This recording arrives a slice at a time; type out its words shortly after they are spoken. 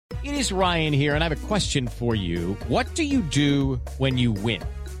It is Ryan here, and I have a question for you. What do you do when you win?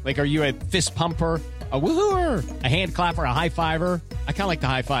 Like, are you a fist pumper, a woohooer, a hand clapper, a high fiver? I kind of like the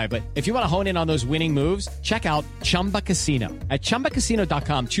high five, but if you want to hone in on those winning moves, check out Chumba Casino. At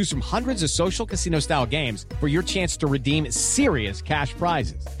ChumbaCasino.com, choose from hundreds of social casino-style games for your chance to redeem serious cash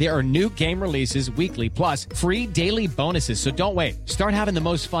prizes. There are new game releases weekly, plus free daily bonuses. So don't wait. Start having the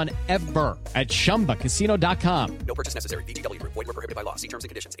most fun ever at ChumbaCasino.com. No purchase necessary. VGW Group. Void where prohibited by law. See terms and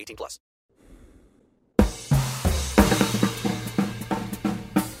conditions. 18 plus.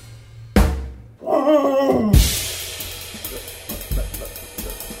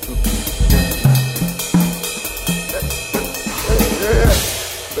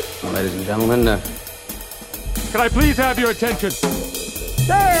 Ladies and gentlemen, can I please have your attention?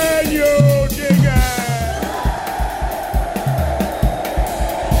 Can you dig it?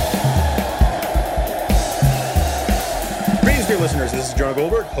 Greetings, dear listeners. This is John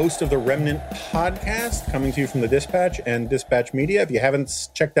Goldberg, host of the Remnant Podcast, coming to you from the Dispatch and Dispatch Media. If you haven't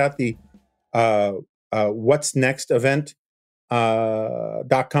checked out the What's Next event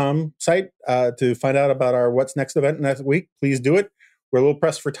 .com site to find out about our What's Next event next week, please do it. We're a little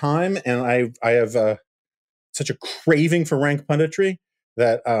pressed for time, and I have such a craving for rank punditry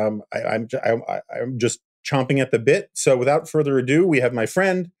that I'm just chomping at the bit. So without further ado, we have my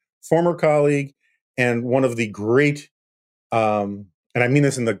friend, former colleague, and one of the great, and I mean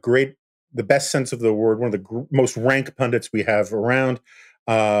this in the best sense of the word, one of the most rank pundits we have around,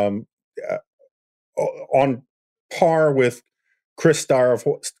 on par with Chris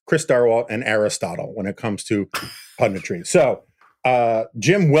Darwalt and Aristotle when it comes to punditry. So,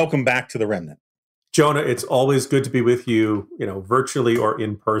 Jim, welcome back to the Remnant. Jonah, it's always good to be with you, virtually or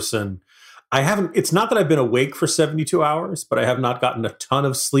in person. It's not that I've been awake for 72 hours, but I have not gotten a ton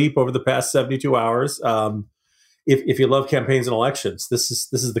of sleep over the past 72 hours. If you love campaigns and elections, this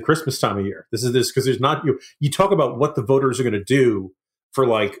is the Christmas time of year. This because there's not, you talk about what the voters are going to do for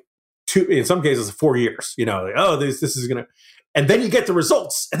like in some cases 4 years, this is going to, and then you get the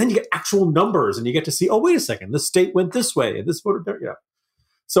results, and then you get actual numbers, and you get to see, oh, wait a second, this state went this way, and this voted there,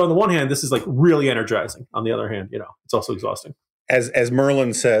 So on the one hand, this is like really energizing. On the other hand, it's also exhausting. As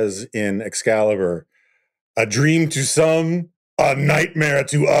Merlin says in Excalibur, a dream to some, a nightmare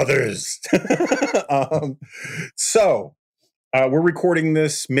to others. We're recording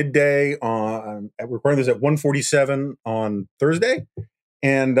this midday we're recording this at 1:47 on Thursday.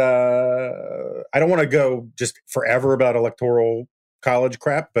 And I don't want to go just forever about electoral college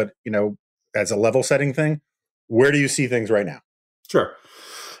crap, but, as a level setting thing, where do you see things right now? Sure.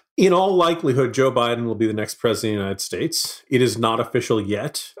 In all likelihood, Joe Biden will be the next president of the United States. It is not official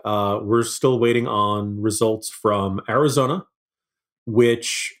yet. We're still waiting on results from Arizona,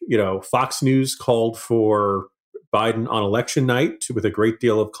 which, Fox News called for Biden on election night with a great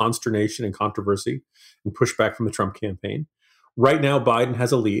deal of consternation and controversy and pushback from the Trump campaign. Right now, Biden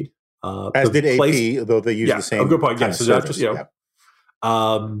has a lead. As did AP, though they use the same. Good point. Yeah, so that's just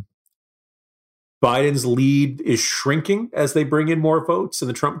Biden's lead is shrinking as they bring in more votes, and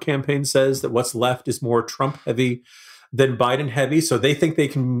the Trump campaign says that what's left is more Trump heavy than Biden heavy. So they think they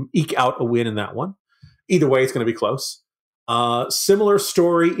can eke out a win in that one. Either way, it's going to be close. Similar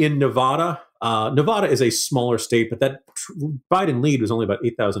story in Nevada. Nevada is a smaller state, but that Biden lead was only about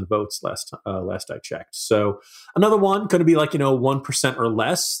 8,000 votes last I checked. So another one going to be like 1% or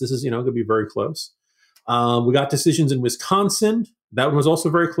less. This is going to be very close. We got decisions in Wisconsin. That one was also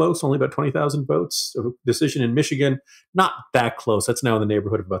very close, only about 20,000 votes. A decision in Michigan, not that close. That's now in the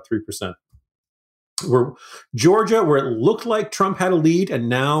neighborhood of about 3%. Georgia, where it looked like Trump had a lead, and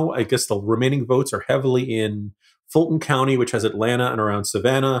now I guess the remaining votes are heavily in Fulton County, which has Atlanta and around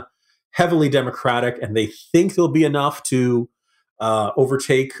Savannah. Heavily Democratic, and they think there'll be enough to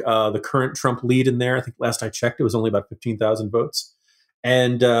overtake the current Trump lead in there. I think last I checked, it was only about 15,000 votes.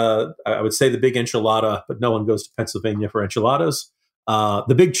 And I would say the big enchilada, but no one goes to Pennsylvania for enchiladas.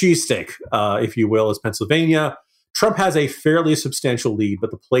 The big cheesesteak, if you will, is Pennsylvania. Trump has a fairly substantial lead,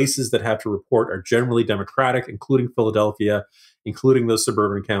 but the places that have to report are generally Democratic, including Philadelphia, including those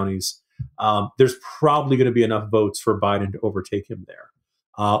suburban counties. There's probably going to be enough votes for Biden to overtake him there.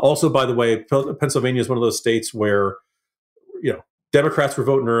 Also, by the way, Pennsylvania is one of those states where, Democrats were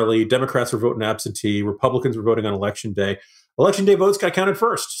voting early, Democrats were voting absentee, Republicans were voting on Election Day. Election Day votes got counted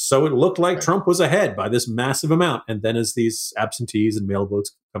first. So it looked like Trump was ahead by this massive amount. And then as these absentees and mail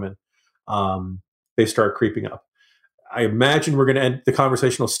votes come in, they start creeping up. I imagine we're going to end the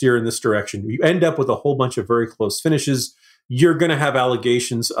conversation will steer in this direction. You end up with a whole bunch of very close finishes. You're going to have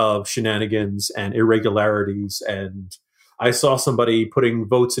allegations of shenanigans and irregularities. And I saw somebody putting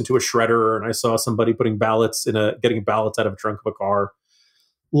votes into a shredder, and I saw somebody putting ballots getting ballots out of a trunk of a car.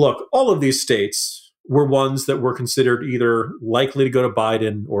 look, all of these states were ones that were considered either likely to go to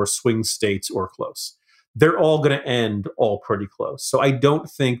Biden or swing states or close. They're all going to end all pretty close. So I don't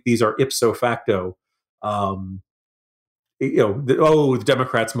think these are ipso facto, the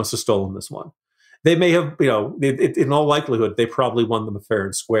Democrats must have stolen this one. They may have, in all likelihood, they probably won them fair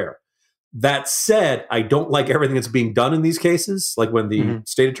and square. That said, I don't like everything that's being done in these cases. Like when the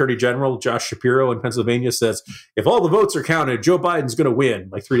state attorney general, Josh Shapiro in Pennsylvania, says, if all the votes are counted, Joe Biden's going to win,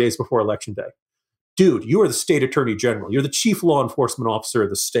 like 3 days before Election Day. Dude, you are the state attorney general. You're the chief law enforcement officer of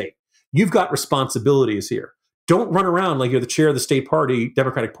the state. You've got responsibilities here. Don't run around like you're the chair of the state party,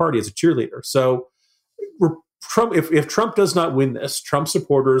 Democratic Party, as a cheerleader. So Trump, if Trump does not win this, Trump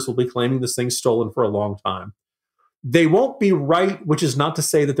supporters will be claiming this thing's stolen for a long time. They won't be right, which is not to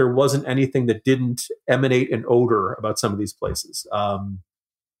say that there wasn't anything that didn't emanate an odor about some of these places.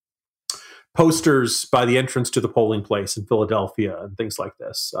 Posters by the entrance to the polling place in Philadelphia and things like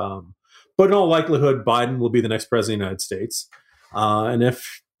this. But in all likelihood, Biden will be the next president of the United States.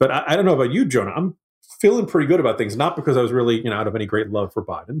 But I don't know about you, Jonah. I'm feeling pretty good about things, not because I was really out of any great love for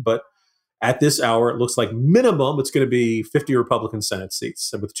Biden, but at this hour, it looks like minimum it's going to be 50 Republican Senate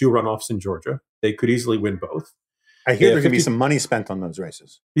seats. And with 2 runoffs in Georgia, they could easily win both. I hear there's going to be some money spent on those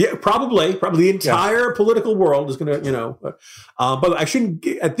races. Yeah, probably the entire political world is going to, but I shouldn't,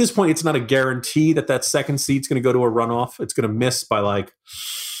 at this point, it's not a guarantee that second seat's going to go to a runoff. It's going to miss by like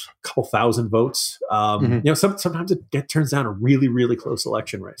a couple thousand votes. Sometimes it turns down a really, really close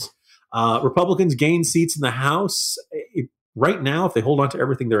election race. Republicans gain seats in the House. Right now, if they hold on to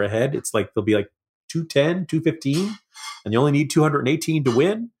everything, they're ahead. It's like they'll be like 210, 215, and you only need 218 to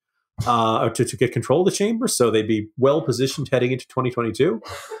win. To get control of the chamber, so they'd be well positioned heading into 2022.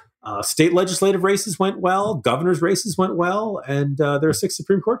 State legislative races went well, governor's races went well, and there are 6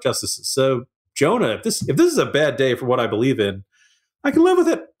 Supreme Court justices. So, Jonah, if this is a bad day for what I believe in, I can live with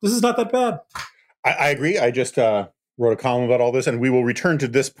it. This is not that bad. I agree. I just wrote a column about all this, and we will return to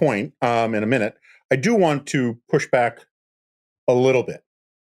this point in a minute. I do want to push back a little bit.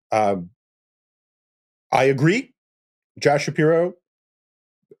 I agree. Josh Shapiro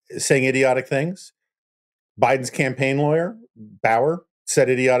saying idiotic things. Biden's campaign lawyer, Bauer, said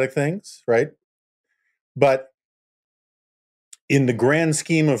idiotic things, right? But in the grand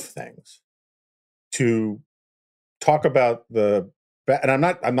scheme of things, to talk about and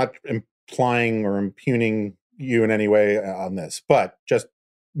I'm not implying or impugning you in any way on this, but just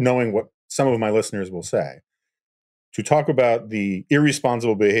knowing what some of my listeners will say, to talk about the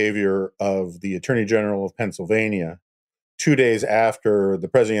irresponsible behavior of the Attorney General of Pennsylvania 2 days after the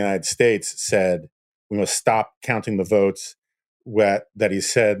President of the United States said we must stop counting the votes, that he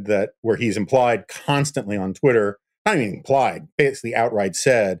said that where he's implied constantly on Twitter, not even implied, basically outright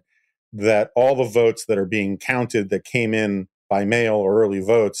said that all the votes that are being counted that came in by mail or early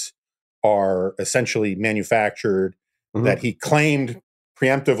votes are essentially manufactured, that he claimed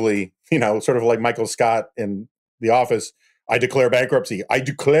preemptively, sort of like Michael Scott in The Office, I declare bankruptcy. I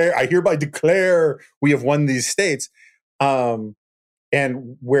hereby declare we have won these states.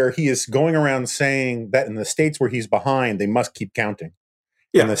 And where he is going around saying that in the states where he's behind, they must keep counting.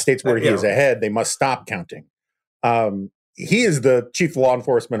 In the states where he is ahead, they must stop counting. He is the chief law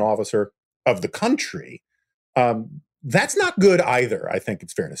enforcement officer of the country. That's not good either, I think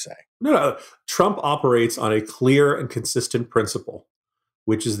it's fair to say. No. Trump operates on a clear and consistent principle,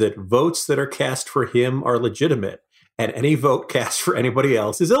 which is that votes that are cast for him are legitimate, and any vote cast for anybody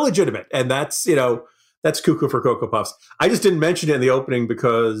else is illegitimate. And that's, that's cuckoo for Cocoa Puffs. I just didn't mention it in the opening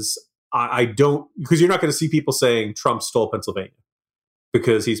because because you're not going to see people saying Trump stole Pennsylvania,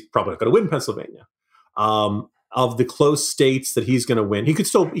 because he's probably not going to win Pennsylvania. Of the close states that he's going to win, he could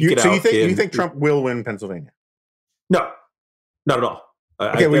still eke it out. You think Trump will win Pennsylvania? No, not at all.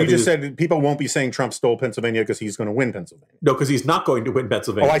 Okay, you just said people won't be saying Trump stole Pennsylvania because he's going to win Pennsylvania. No, because he's not going to win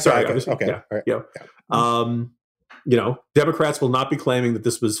Pennsylvania. Oh, I saw. Okay. Yeah. All right. Democrats will not be claiming that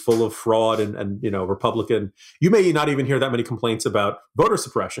this was full of fraud and Republican. You may not even hear that many complaints about voter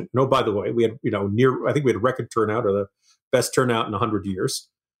suppression. No, by the way, we had, I think we had a record turnout, or the best turnout in 100 years.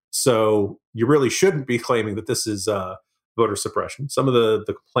 So you really shouldn't be claiming that this is voter suppression. Some of the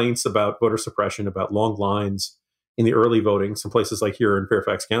complaints about voter suppression, about long lines in the early voting, some places like here in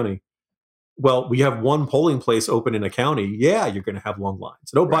Fairfax County. Well, we have one polling place open in a county. Yeah, you're going to have long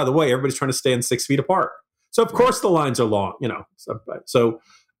lines. And by the way, everybody's trying to stand 6 feet apart. So of course the lines are long, So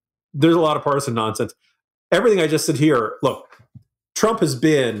there's a lot of partisan nonsense. Everything I just said here, look, Trump has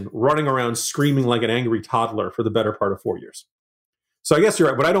been running around screaming like an angry toddler for the better part of 4 years. So I guess you're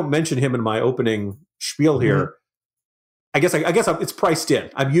right. But I don't mention him in my opening spiel here. I guess it's priced in.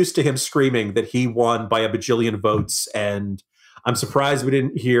 I'm used to him screaming that he won by a bajillion votes, and I'm surprised we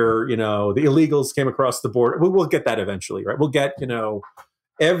didn't hear, the illegals came across the border. We'll get that eventually, right? We'll get,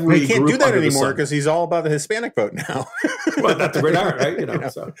 every He can't group do that under the anymore sun. because he's all about the Hispanic vote now. Well, that's a great art,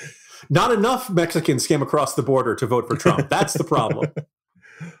 right? So not enough Mexicans came across the border to vote for Trump. That's the problem.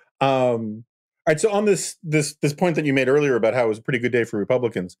 All right. So on this point that you made earlier about how it was a pretty good day for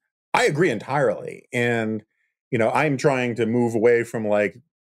Republicans, I agree entirely. And, I'm trying to move away from like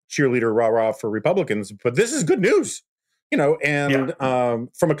cheerleader rah-rah for Republicans, but this is good news, from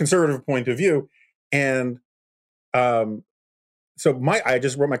a conservative point of view. And so I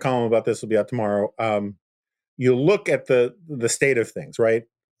just wrote my column about this, will be out tomorrow. You look at the state of things, right?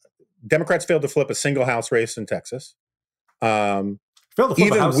 Democrats failed to flip a single House race in Texas. Failed to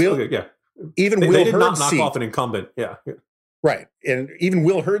flip a House. Even they Will did not Hurd's knock seat, off an incumbent. Yeah. right, and even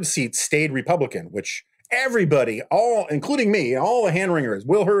Will Hurd's seat stayed Republican, which everybody, all including me, all the hand wringers,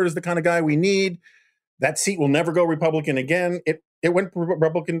 Will Hurd is the kind of guy we need. That seat will never go Republican again. It went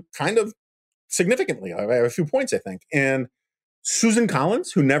Republican kind of significantly. I have a few points, I think. And Susan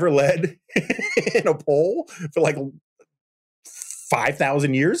Collins, who never led in a poll for like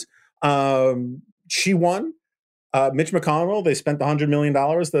 5,000 years, she won. Mitch McConnell, they spent $100 million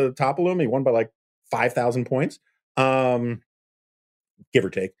to topple him. He won by like 5,000 points, give or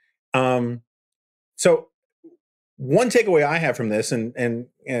take. So one takeaway I have from this, and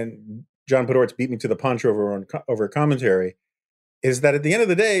John Podhoretz beat me to the punch over commentary, is that at the end of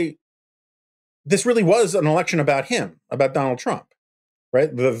the day, this really was an election about him, about Donald Trump,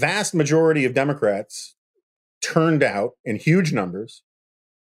 right? The vast majority of Democrats turned out in huge numbers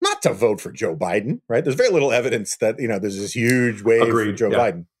not to vote for Joe Biden, right? There's very little evidence that, there's this huge wave for Joe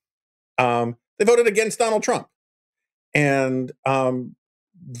Biden. They voted against Donald Trump. And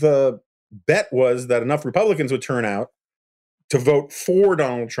the bet was that enough Republicans would turn out to vote for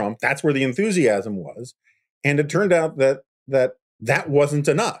Donald Trump. That's where the enthusiasm was. And it turned out that wasn't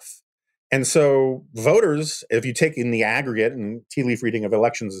enough. And so voters, if you take in the aggregate, and tea leaf reading of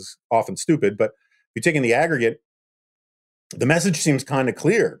elections is often stupid, but if you take in the aggregate, the message seems kind of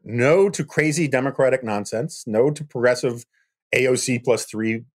clear. No to crazy Democratic nonsense. No to progressive AOC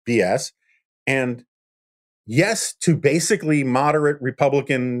 +3 BS. And yes to basically moderate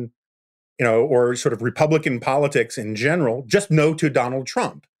Republican, or sort of Republican politics in general. Just no to Donald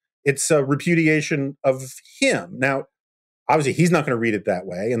Trump. It's a repudiation of him. Now, obviously, he's not going to read it that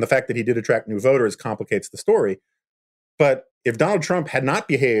way. And the fact that he did attract new voters complicates the story. But if Donald Trump had not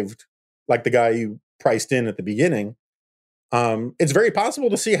behaved like the guy you priced in at the beginning, it's very possible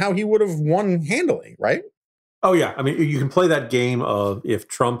to see how he would have won handily, right? Oh, yeah. I mean, you can play that game of if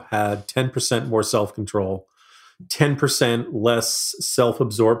Trump had 10% more self-control, 10% less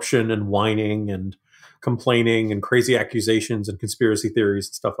self-absorption and whining and complaining and crazy accusations and conspiracy theories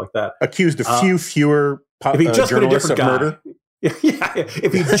and stuff like that. Accused a few fewer if he'd just been a different guy, murder. Yeah,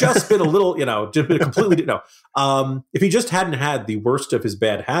 if he'd just been a little, just been a completely, if he just hadn't had the worst of his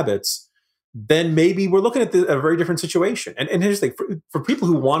bad habits, then maybe we're looking at a very different situation. And here's the thing, for people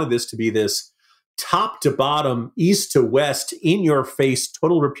who wanted this to be this top to bottom, east to west, in your face,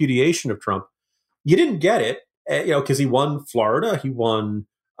 total repudiation of Trump, you didn't get it, because he won Florida, he won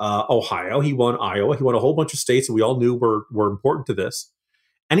Ohio, he won Iowa, he won a whole bunch of states that we all knew were important to this.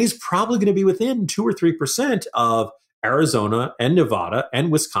 And he's probably going to be within 2 or 3% of Arizona and Nevada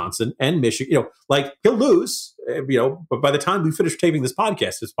and Wisconsin and Michigan. He'll lose, but by the time we finish taping this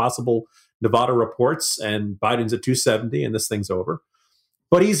podcast, it's possible Nevada reports and Biden's at 270 and this thing's over.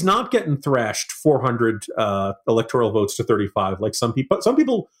 But he's not getting thrashed 400 electoral votes to 35 like some people. Some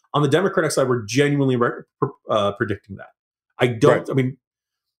people on the Democratic side were genuinely predicting that. I don't. Right. I mean,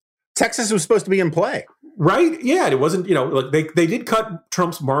 Texas was supposed to be in play, right? Yeah, it wasn't. They did cut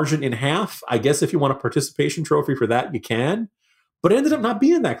Trump's margin in half. I guess if you want a participation trophy for that, you can. But it ended up not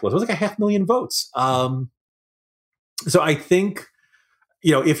being that close. It was like 500,000 votes. So I think,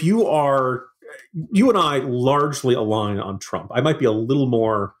 if you and I largely align on Trump. I might be a little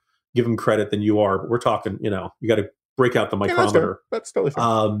more give him credit than you are, but we're talking, you got to break out the micrometer. Yeah, that's totally fair.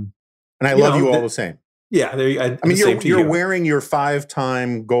 And I love you all the same. Yeah. I mean, you're wearing your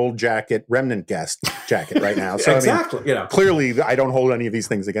 5-time gold jacket, remnant guest jacket right now. So exactly. Clearly I don't hold any of these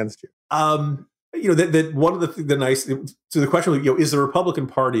things against you. That one of the nice, so the question, is the Republican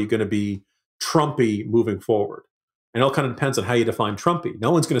Party going to be Trumpy moving forward? And it all kind of depends on how you define Trumpy. No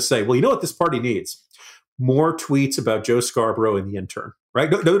one's going to say, well, you know what this party needs? More tweets about Joe Scarborough and the intern,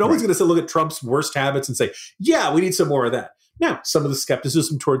 right? No one's going to say, look at Trump's worst habits and say, yeah, we need some more of that. Now, some of the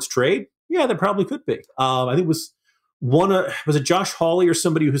skepticism towards trade, yeah, there probably could be. I think it was was it Josh Hawley or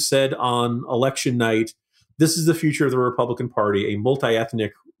somebody who said on election night, this is the future of the Republican Party, a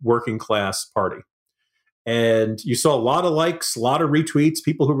multi-ethnic working class party. And you saw a lot of likes, a lot of retweets,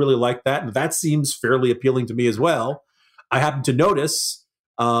 people who really like that. And that seems fairly appealing to me as well. I happen to notice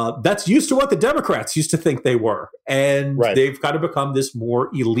that's used to what the Democrats used to think they were. And they've kind of become this more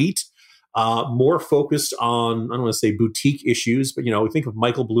elite, more focused on, I don't want to say boutique issues, but, we think of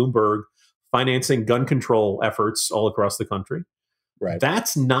Michael Bloomberg financing gun control efforts all across the country. Right.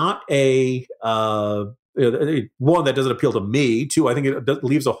 That's not one, that doesn't appeal to me. Two, I think it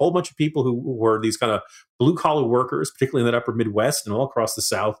leaves a whole bunch of people who were these kind of blue collar workers, particularly in that upper Midwest and all across the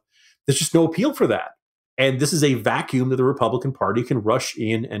South. There's just no appeal for that. And this is a vacuum that the Republican Party can rush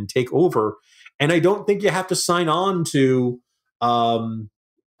in and take over. And I don't think you have to sign on to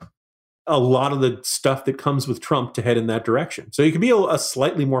a lot of the stuff that comes with Trump to head in that direction. So you can be a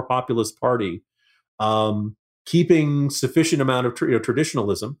slightly more populist party, keeping sufficient amount of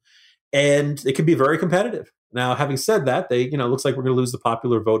traditionalism, and it can be very competitive. Now, having said that, it looks like we're going to lose the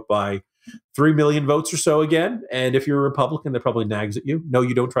popular vote by 3 million votes or so again. And if you're a Republican, that probably nags at you. No,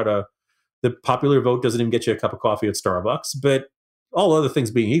 you don't the popular vote doesn't even get you a cup of coffee at Starbucks, but all other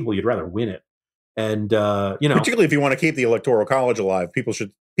things being equal, you'd rather win it. And, particularly if you want to keep the Electoral College alive, people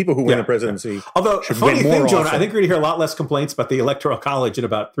who win the presidency. Yeah. Although, funny thing, Jonah, I think we're going to hear a lot less complaints about the Electoral College in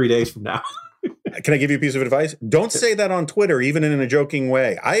about 3 days from now. Can I give you a piece of advice? Don't say that on Twitter, even in a joking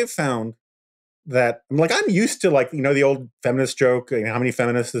way. I have found that I'm used to the old feminist joke. How many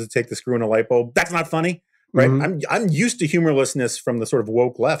feminists does it take to screw in a light bulb? That's not funny, right? Mm-hmm. I'm used to humorlessness from the sort of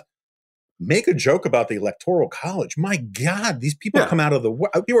woke left. Make a joke about the Electoral College. My God, these people come out of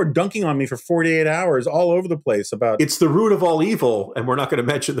people are dunking on me for 48 hours all over the place about it's the root of all evil. And we're not going to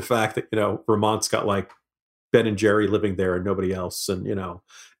mention the fact that, Vermont's got Ben and Jerry living there and nobody else. And,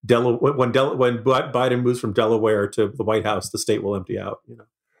 Delaware, when Biden moves from Delaware to the White House, the state will empty out,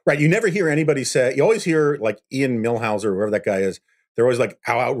 Right. You never hear anybody say, you always hear Ian Millhauser, or whoever that guy is. They're always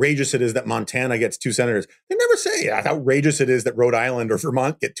how outrageous it is that Montana gets 2 senators. They never say how outrageous it is that Rhode Island or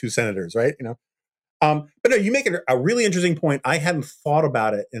Vermont get 2 senators, right? But no, you make it a really interesting point. I hadn't thought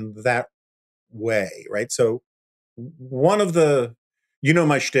about it in that way, right? So one of the,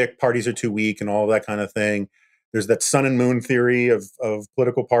 my shtick, parties are too weak and all that kind of thing. There's that sun and moon theory of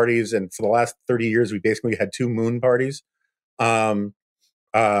political parties. And for the last 30 years, we basically had 2 moon parties. Or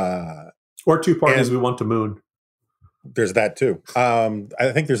 2 parties we want to moon. There's that too.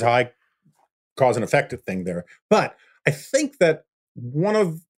 I think there's a high cause and effect thing there. But I think that when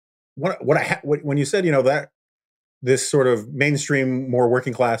you said, that this sort of mainstream, more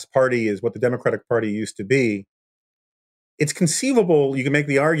working class party is what the Democratic Party used to be, it's conceivable you can make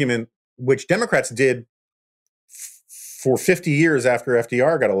the argument, which Democrats did for 50 years after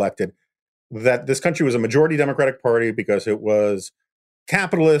FDR got elected, that this country was a majority Democratic Party because it was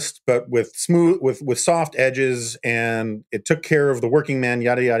capitalist, but with soft edges, and it took care of the working man,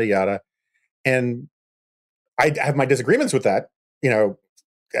 yada, yada, yada. And I have my disagreements with that,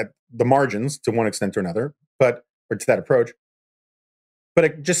 at the margins to one extent or another, or to that approach. But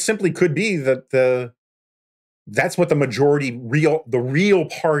it just simply could be that that's what the real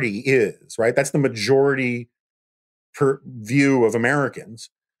party is, right? That's the majority view of Americans.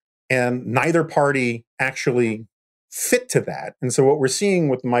 And neither party actually fit to that. And so what we're seeing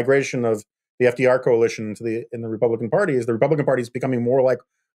with the migration of the FDR coalition in the Republican Party is the Republican Party is becoming more like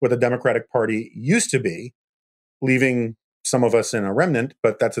what the Democratic Party used to be, leaving some of us in a remnant,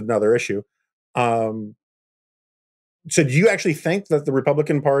 but that's another issue. So do you actually think that the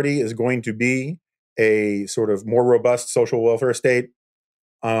Republican Party is going to be a sort of more robust social welfare state,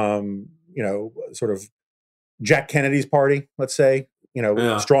 sort of Jack Kennedy's party, let's say,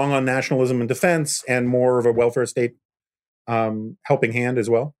 strong on nationalism and defense, and more of a welfare state helping hand as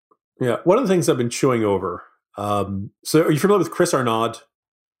well? Yeah. One of the things I've been chewing over. So are you familiar with Chris Arnaud?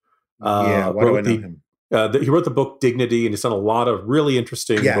 Why do I know him? He wrote the book Dignity, and he's done a lot of really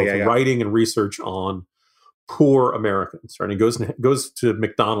interesting writing and research on poor Americans. Right? And he goes to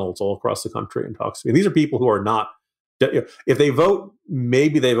McDonald's all across the country and talks to me. These are people who are not, if they vote,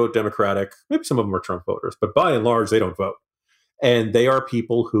 maybe they vote Democratic. Maybe some of them are Trump voters, but by and large, they don't vote. And they are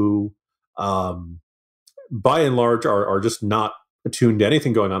people who, by and large, are just not attuned to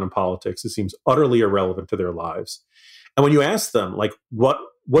anything going on in politics. It seems utterly irrelevant to their lives. And when you ask them, what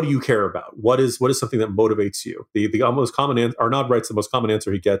do you care about? What is something that motivates you? The most common answer, Arnaud writes, the most common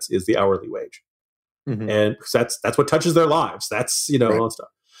answer he gets is the hourly wage. Mm-hmm. And because that's what touches their lives. That's, right. All that stuff.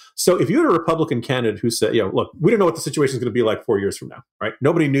 So if you had a Republican candidate who said, look, we don't know what the situation is going to be like 4 years from now, right?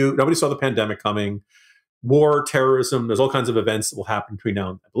 Nobody saw the pandemic coming. War, terrorism, there's all kinds of events that will happen between now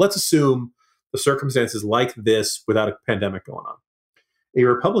and then. But let's assume the circumstances like this without a pandemic going on. A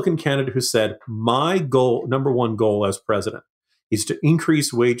Republican candidate who said, my number one goal as president, is to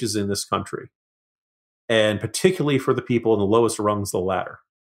increase wages in this country and particularly for the people in the lowest rungs of the ladder.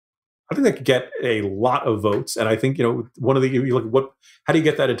 I think that could get a lot of votes. And I think, one of the, you look at how do you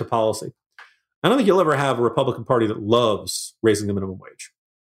get that into policy? I don't think you'll ever have a Republican Party that loves raising the minimum wage.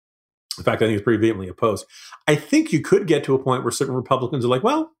 In fact, I think it's pretty vehemently opposed. I think you could get to a point where certain Republicans are like,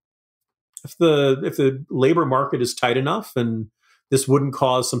 well, if the labor market is tight enough and this wouldn't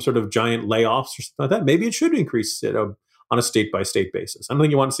cause some sort of giant layoffs or something like that, maybe it should increase it on a state-by-state basis. I don't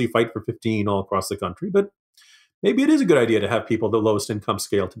think you want to see Fight for 15 all across the country, but maybe it is a good idea to have people at the lowest income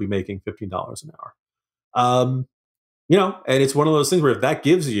scale to be making $15 an hour. And it's one of those things where if that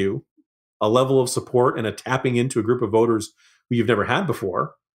gives you a level of support and a tapping into a group of voters who you've never had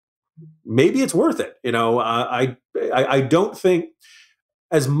before, maybe it's worth it. I don't think,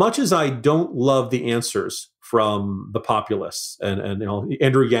 as much as I don't love the answers from the populists and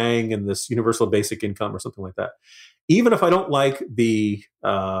Andrew Yang and this universal basic income or something like that, even if I don't like the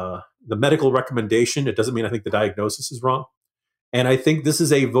medical recommendation, it doesn't mean I think the diagnosis is wrong. And I think this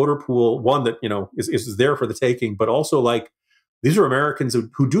is a voter pool, one that, is there for the taking, but also like these are Americans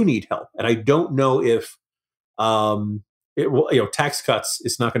who do need help. And I don't know if tax cuts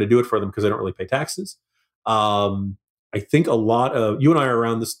is not going to do it for them because they don't really pay taxes. I think a lot of you and I are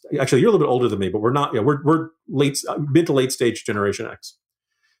around this. Actually, you're a little bit older than me, but we're not. We're mid to late stage Generation X.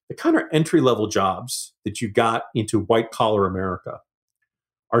 The kind of entry level jobs that you got into white collar America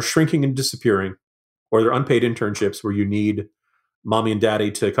are shrinking and disappearing, or they're unpaid internships where you need mommy and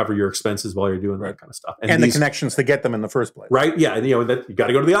daddy to cover your expenses while you're doing that kind of stuff, and the connections to get them in the first place. Right? Yeah, that you got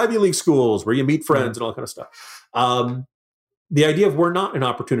to go to the Ivy League schools where you meet friends and all that kind of stuff. The idea of we're not an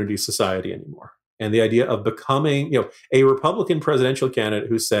opportunity society anymore. And the idea of becoming, a Republican presidential candidate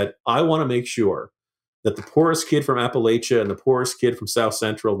who said, I want to make sure that the poorest kid from Appalachia and the poorest kid from South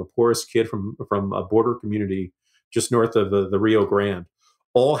Central and the poorest kid from a border community just north of the Rio Grande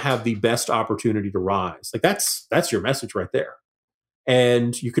all have the best opportunity to rise. Like that's your message right there.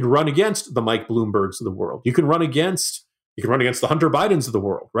 And you can run against the Mike Bloombergs of the world. You can run against the Hunter Bidens of the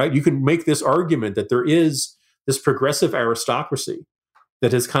world, right? You can make this argument that there is this progressive aristocracy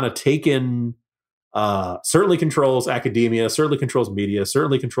that has kind of taken, certainly controls academia, certainly controls media,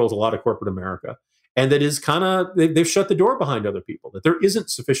 certainly controls a lot of corporate America. And that is kind of, they've shut the door behind other people, that there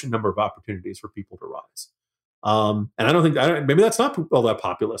isn't sufficient number of opportunities for people to rise. And I don't think, maybe that's not all that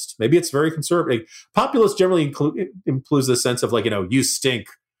populist. Maybe it's very conservative. Populist generally includes the sense of like, you stink,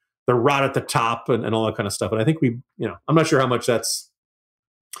 the rot at the top and all that kind of stuff. And I think I'm not sure how much that's,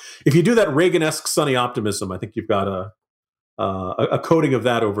 if you do that Reagan-esque sunny optimism, I think you've got a coating of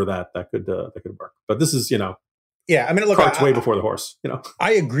that over that could work. But this is, yeah, I mean, look, cart's way before the horse.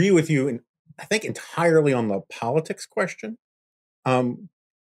 I agree with you, I think entirely on the politics question.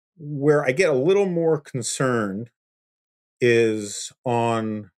 Where I get a little more concerned is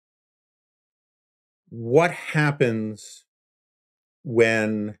on what happens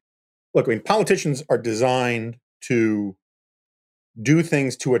when, politicians are designed to do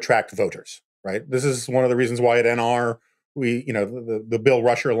things to attract voters, right? This is one of the reasons why at NR, the Bill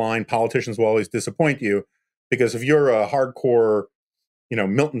Rusher line, politicians will always disappoint you, because if you're a hardcore,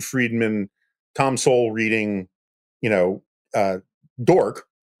 Milton Friedman, Tom Sowell reading, dork,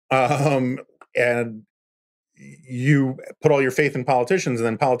 and you put all your faith in politicians, and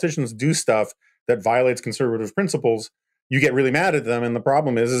then politicians do stuff that violates conservative principles, you get really mad at them. And the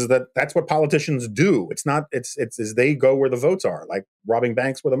problem is that that's what politicians do. It's they go where the votes are, like robbing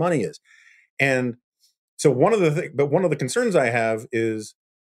banks where the money is. And so one of the concerns I have is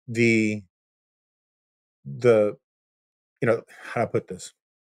the how to put this,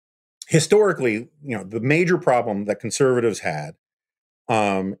 historically, the major problem that conservatives had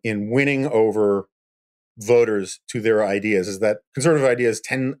in winning over voters to their ideas is that conservative ideas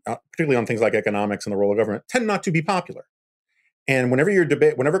tend, particularly on things like economics and the role of government, tend not to be popular. And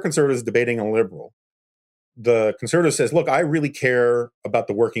whenever conservatives debating a liberal, the conservative says, look, I really care about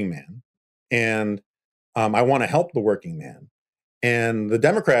the working man, and I want to help the working man. And the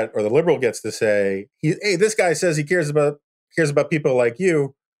Democrat or the liberal gets to say, hey, this guy says he cares about people like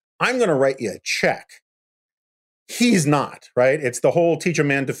you. I'm going to write you a check. He's not, right? It's the whole teach a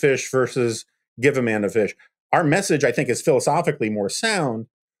man to fish versus give a man to fish. Our message, I think, is philosophically more sound,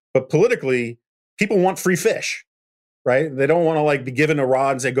 but politically, people want free fish, right? They don't want to be given a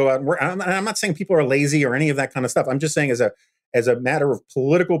rod and say, go out and work. I'm not saying people are lazy or any of that kind of stuff. I'm just saying as a matter of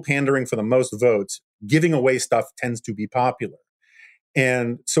political pandering for the most votes, giving away stuff tends to be popular.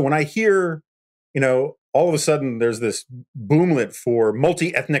 And so when I hear, all of a sudden there's this boomlet for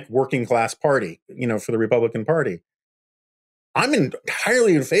multi-ethnic working class party, for the Republican Party, I'm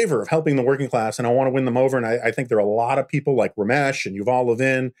entirely in favor of helping the working class, and I want to win them over. And I think there are a lot of people like Ramesh and Yuval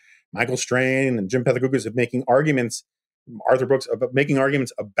Levin Michael Strain and Jim Pethokoukis of making arguments, Arthur Brooks, about making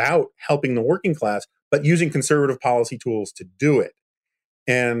arguments about helping the working class, but using conservative policy tools to do it.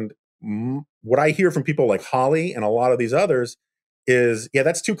 And what I hear from people like Holly and a lot of these others is, yeah,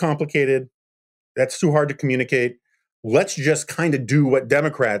 that's too complicated. That's too hard to communicate. Let's just kind of do what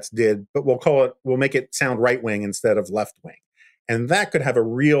Democrats did, but we'll make it sound right wing instead of left wing. And that could have a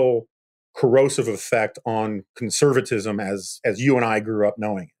real corrosive effect on conservatism as you and I grew up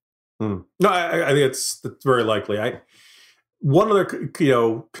knowing it. No, I think that's very likely. One other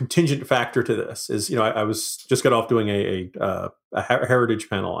contingent factor to this is, I was just got off doing a heritage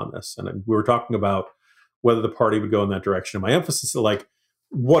panel on this, and we were talking about whether the party would go in that direction. And my emphasis is like,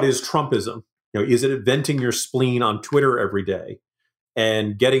 what is Trumpism? Is it venting your spleen on Twitter every day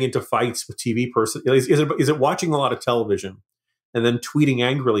and getting into fights with TV person? Is it watching a lot of television and then tweeting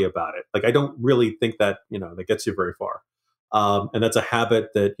angrily about it? Like, I don't really think that, that gets you very far. And that's a habit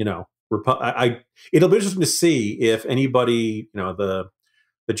that, it'll be interesting to see if anybody, the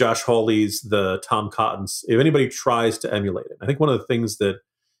Josh Hawleys, the Tom Cottons, if anybody tries to emulate it. I think one of the things that,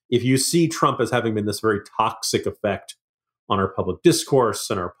 if you see Trump as having been this very toxic effect on our public discourse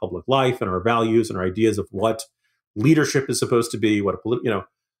and our public life and our values and our ideas of what leadership is supposed to be, what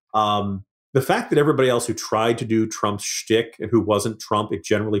the fact that everybody else who tried to do Trump's shtick and who wasn't Trump, it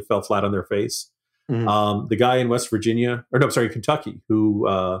generally fell flat on their face. Mm-hmm. The guy in Kentucky,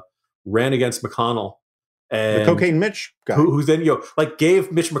 who ran against McConnell, and the Cocaine Mitch guy, who then gave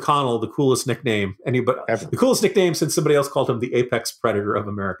Mitch McConnell the coolest nickname the coolest nickname since somebody else called him the apex predator of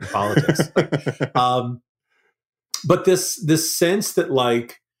American politics. But this sense that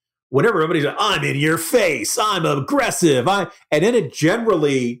whenever everybody's like, I'm in your face, I'm aggressive, and then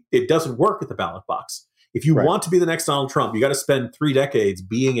it doesn't work at the ballot box. If you want to be the next Donald Trump, you got to spend 3 decades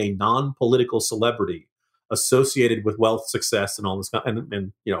being a non-political celebrity associated with wealth, success, and all this,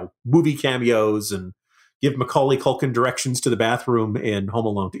 and movie cameos, and give Macaulay Culkin directions to the bathroom in Home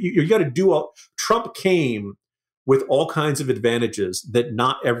Alone. You got to do all. Trump came with all kinds of advantages that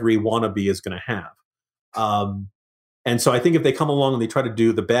not every wannabe is going to have. And so I think if they come along and they try to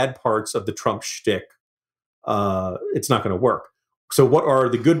do the bad parts of the Trump shtick, it's not going to work. So what are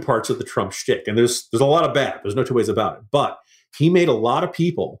the good parts of the Trump shtick? And there's a lot of bad. There's no two ways about it. But he made a lot of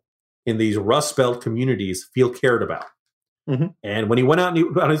people in these Rust Belt communities feel cared about. Mm-hmm. And when he went out,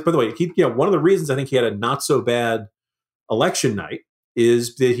 by the way, one of the reasons I think he had a not so bad election night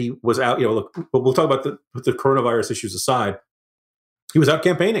is that he was out. But we'll talk about the coronavirus issues aside. He was out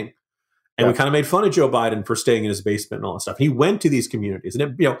campaigning. And we kind of made fun of Joe Biden for staying in his basement and all that stuff. He went to these communities,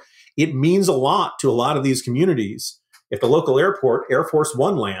 and it means a lot to a lot of these communities. If the local airport, Air Force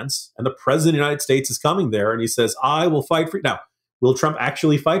One, lands and the president of the United States is coming there and he says, I will fight for you. Now, will Trump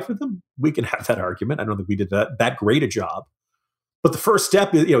actually fight for them? We can have that argument. I don't think we did that great a job. But the first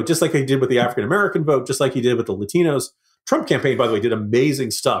step is, just like he did with the African-American vote, just like he did with the Latinos. Trump campaign, by the way, did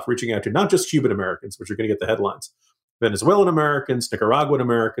amazing stuff, reaching out to not just Cuban Americans, which are going to get the headlines, Venezuelan Americans, Nicaraguan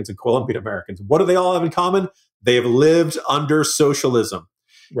Americans, and Colombian Americans. What do they all have in common? They have lived under socialism.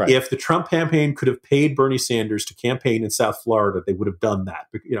 Right. If the Trump campaign could have paid Bernie Sanders to campaign in South Florida, they would have done that.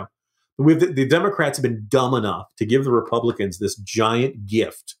 The Democrats have been dumb enough to give the Republicans this giant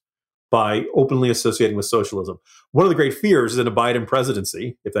gift by openly associating with socialism. One of the great fears is in a Biden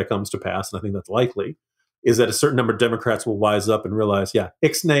presidency, if that comes to pass, and I think that's likely, is that a certain number of Democrats will wise up and realize,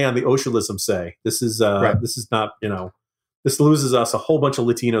 ixnay on the socialism say. This is This is not, this loses us a whole bunch of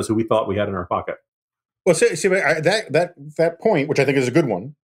Latinos who we thought we had in our pocket. Well, see, that point, which I think is a good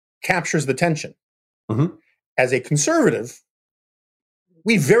one, captures the tension. Mm-hmm. As a conservative,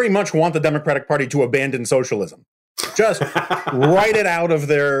 we very much want the Democratic Party to abandon socialism. Just write it out of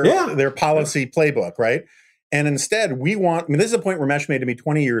their policy playbook, right? And instead, this is a point Ramesh made to me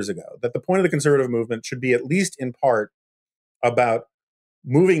 20 years ago, that the point of the conservative movement should be, at least in part, about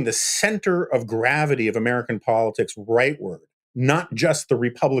moving the center of gravity of American politics rightward, not just the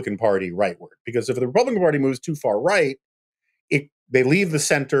Republican Party rightward. Because if the Republican Party moves too far right, they leave the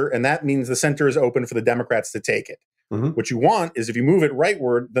center, and that means the center is open for the Democrats to take it. Mm-hmm. What you want is, if you move it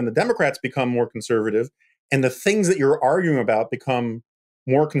rightward, then the Democrats become more conservative, and the things that you're arguing about become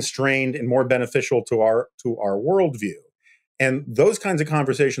more constrained and more beneficial to our worldview. And those kinds of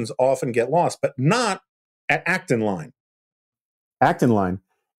conversations often get lost, but not at Acton Line. Acton Line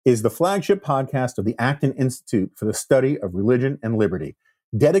is the flagship podcast of the Acton Institute for the Study of Religion and Liberty,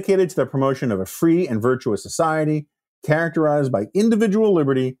 dedicated to the promotion of a free and virtuous society characterized by individual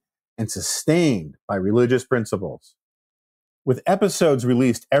liberty and sustained by religious principles. With episodes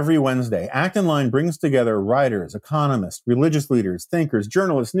released every Wednesday, Acton Line brings together writers, economists, religious leaders, thinkers,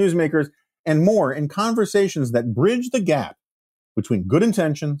 journalists, newsmakers, and more in conversations that bridge the gap between good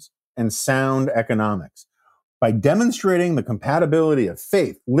intentions and sound economics. By demonstrating the compatibility of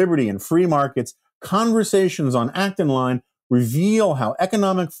faith, liberty, and free markets, conversations on Act in Line reveal how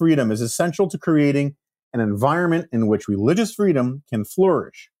economic freedom is essential to creating an environment in which religious freedom can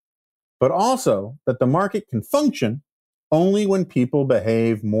flourish, but also that the market can function only when people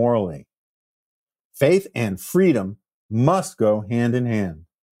behave morally. Faith and freedom must go hand in hand.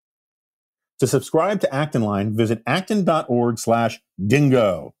 To subscribe to Act in Line, visit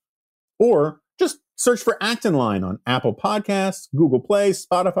acton.org/dingo, or just search for Act in Line on Apple Podcasts, Google Play,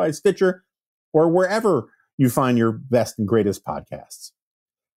 Spotify, Stitcher, or wherever you find your best and greatest podcasts.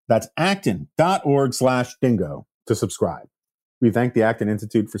 That's acton.org/dingo to subscribe. We thank the Acton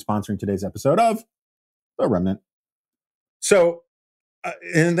Institute for sponsoring today's episode of The Remnant. So,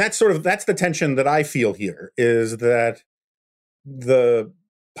 and that's the tension that I feel here, is that the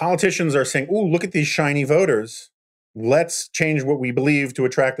politicians are saying, "Ooh, look at these shiny voters. Let's change what we believe to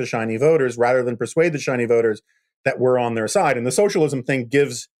attract the shiny voters rather than persuade the shiny voters that we're on their side." And the socialism thing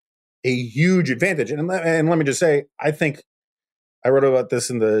gives a huge advantage. And let me just say, I think I wrote about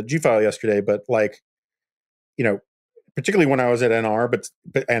this in the G-File yesterday, but particularly when I was at NR, but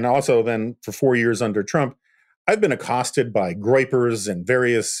and also then for 4 years under Trump, I've been accosted by groypers and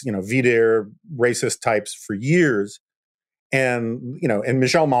various, VDARE racist types for years. And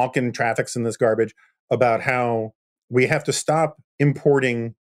Michelle Malkin traffics in this garbage about how we have to stop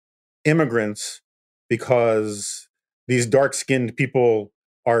importing immigrants because these dark-skinned people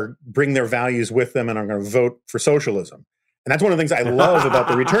bring their values with them and are going to vote for socialism. And that's one of the things I love about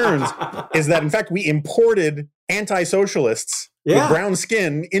the returns is that, in fact, we imported anti-socialists with brown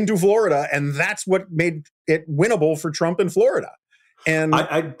skin into Florida, and that's what made it winnable for Trump in Florida. And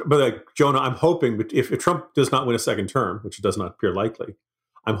but Jonah, I'm hoping if Trump does not win a second term, which does not appear likely,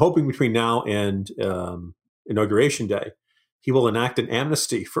 I'm hoping between now and Inauguration Day, he will enact an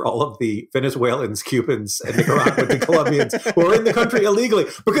amnesty for all of the Venezuelans, Cubans, and Nicaraguans and Colombians who are in the country illegally,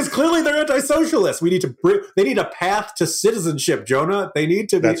 because clearly they're anti-socialists. They need a path to citizenship, Jonah. They need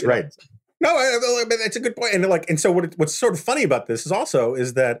to be. That's right. No, that's a good point. And so what's sort of funny about this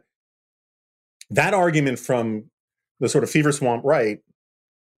is that argument from the sort of fever swamp right,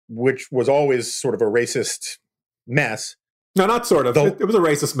 which was always sort of a racist mess. No, not sort of. It was a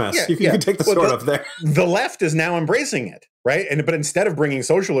racist mess. You can take the sort of there. The left is now embracing it, right? But instead of bringing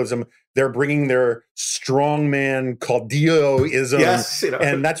socialism, they're bringing their strongman caudilloism. Yes,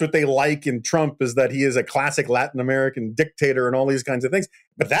 and that's what they like in Trump, is that he is a classic Latin American dictator and all these kinds of things.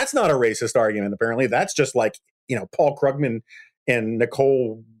 But that's not a racist argument, apparently. That's just like, Paul Krugman and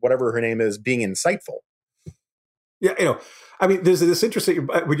Nicole, whatever her name is, being insightful. Yeah, there's this interesting,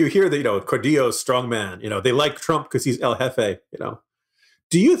 when you hear that, Cordillo's strongman, they like Trump because he's El Jefe,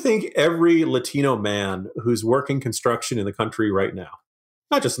 Do you think every Latino man who's working construction in the country right now,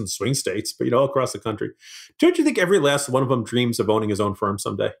 not just in swing states, but, all across the country, don't you think every last one of them dreams of owning his own firm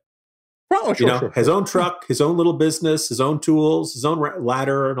someday? Well, sure. His own truck, his own little business, his own tools, his own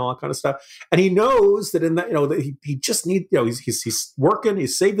ladder, and all that kind of stuff. And he knows that in that, that he just needs, he's working,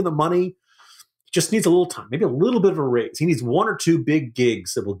 he's saving the money. Just needs a little time, maybe a little bit of a raise. He needs 1 or 2 big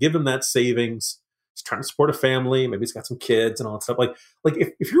gigs that will give him that savings. He's trying to support a family. Maybe he's got some kids and all that stuff. Like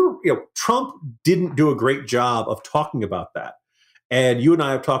if you're, Trump didn't do a great job of talking about that. And you and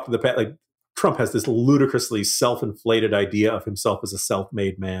I have talked in the past, Trump has this ludicrously self-inflated idea of himself as a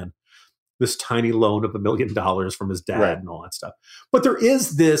self-made man, this tiny loan of $1 million from his dad and all that stuff. But there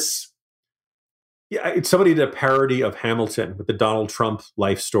is this, somebody did a parody of Hamilton with the Donald Trump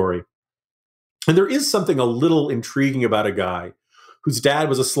life story. And there is something a little intriguing about a guy whose dad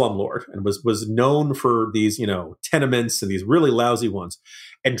was a slumlord and was known for these, tenements and these really lousy ones.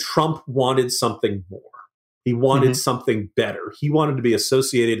 And Trump wanted something more. He wanted something better. He wanted to be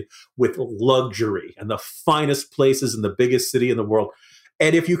associated with luxury and the finest places in the biggest city in the world.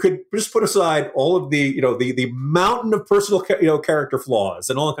 And if you could just put aside all of the, the mountain of personal, character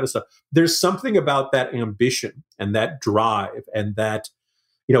flaws and all that kind of stuff, there's something about that ambition and that drive and that,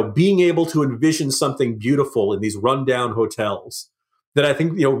 being able to envision something beautiful in these rundown hotels that I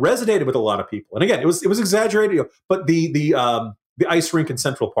think, resonated with a lot of people. And again, it was exaggerated, but the ice rink in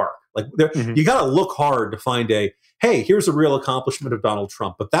Central Park, you got to look hard to find hey, here's a real accomplishment of Donald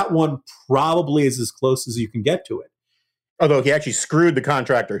Trump. But that one probably is as close as you can get to it. Although he actually screwed the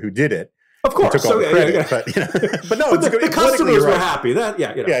contractor who did it. Of course. Took all the credit, but no, but the customers were happy.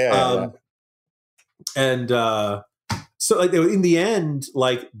 And so in the end,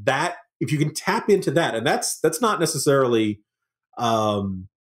 that, if you can tap into that, and that's not necessarily,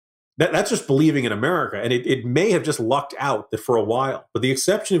 that's just believing in America. And it may have just lucked out that for a while, with the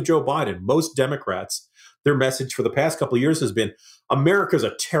exception of Joe Biden, most Democrats their message for the past couple of years has been America's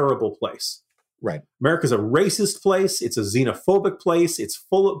a terrible place. Right. America's a racist place. It's a xenophobic place. It's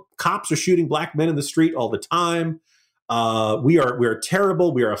full of cops are shooting black men in the street all the time. We are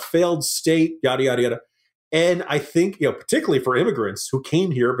terrible. We are a failed state, yada, yada, yada. And I think, particularly for immigrants who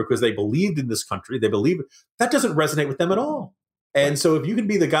came here because they believed in this country, that doesn't resonate with them at all. And so if you can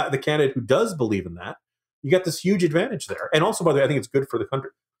be the candidate who does believe in that, you got this huge advantage there. And also, by the way, I think it's good for the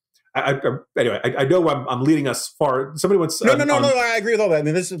country. Anyway, I know I'm leading us far. Somebody wants no. I agree with all that. I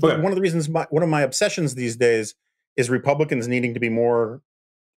mean, this is one of the reasons. One of my obsessions these days is Republicans needing to be more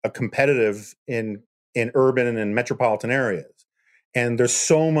competitive in urban and in metropolitan areas. And there's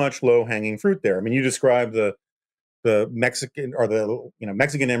so much low hanging fruit there. I mean, you described the Mexican or the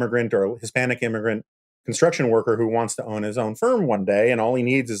Mexican immigrant or Hispanic immigrant construction worker who wants to own his own firm one day, and all he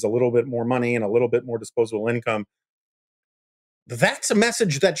needs is a little bit more money and a little bit more disposable income. That's a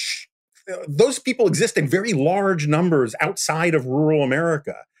message that those people exist in very large numbers outside of rural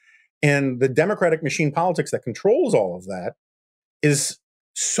America. And the Democratic machine politics that controls all of that is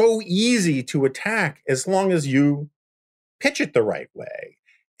so easy to attack as long as you pitch it the right way.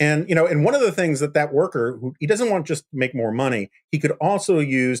 And, and one of the things that worker, who he doesn't want just to make more money, he could also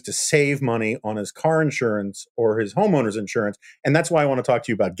use to save money on his car insurance or his homeowner's insurance. And that's why I want to talk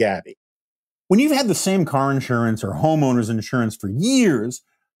to you about Gabby. When you've had the same car insurance or homeowner's insurance for years,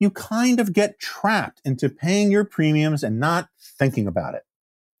 you kind of get trapped into paying your premiums and not thinking about it.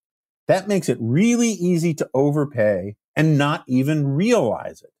 That makes it really easy to overpay and not even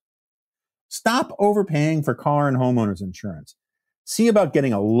realize it. Stop overpaying for car and homeowner's insurance. See about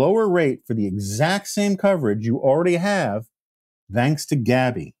getting a lower rate for the exact same coverage you already have, thanks to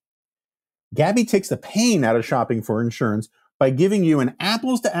Gabby. Gabby takes the pain out of shopping for insurance by giving you an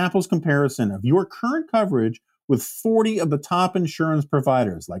apples-to-apples comparison of your current coverage with 40 of the top insurance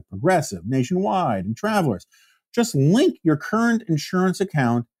providers like Progressive, Nationwide, and Travelers. Just link your current insurance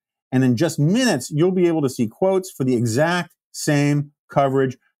account, and in just minutes, you'll be able to see quotes for the exact same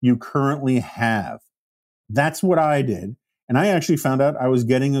coverage you currently have. That's what I did. And I actually found out I was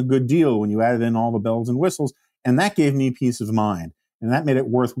getting a good deal when you added in all the bells and whistles, and that gave me peace of mind. And that made it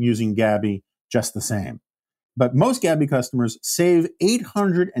worth using Gabby just the same. But most Gabby customers save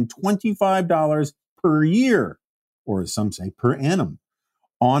 $825 per year, or as some say, per annum,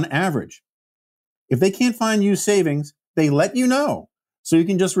 on average. If they can't find you savings, they let you know, so you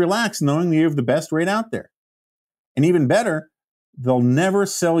can just relax knowing you have the best rate out there. And even better, they'll never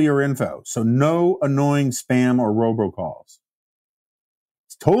sell your info, so no annoying spam or robocalls.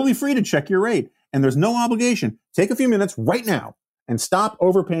 It's totally free to check your rate, and there's no obligation. Take a few minutes right now and stop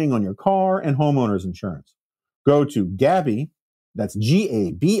overpaying on your car and homeowner's insurance. Go to Gabby, that's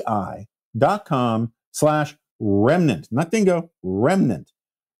GABI.com/remnant. Not dingo, remnant.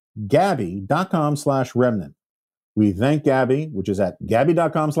 Gabby.com/remnant. We thank Gabby, which is at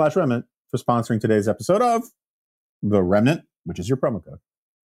Gabby.com/remnant, for sponsoring today's episode of The Remnant, which is your promo code.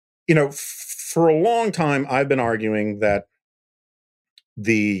 For a long time, I've been arguing that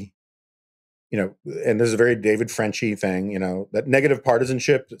and this is a very David Frenchy thing, that negative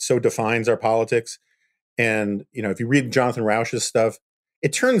partisanship so defines our politics. And, if you read Jonathan Rauch's stuff,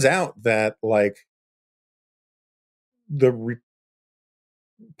 it turns out that the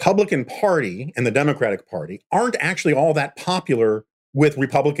Republican Party and the Democratic Party aren't actually all that popular with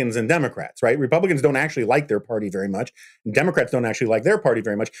Republicans and Democrats, right? Republicans don't actually like their party very much. And Democrats don't actually like their party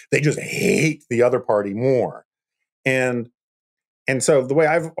very much. They just hate the other party more. And so the way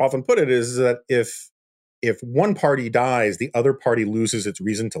I've often put it is that if one party dies, the other party loses its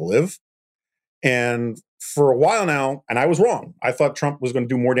reason to live. And for a while now, and I was wrong, I thought Trump was going to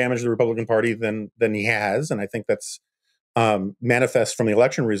do more damage to the Republican Party than he has. And I think that's manifest from the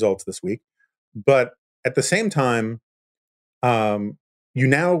election results this week. But at the same time, you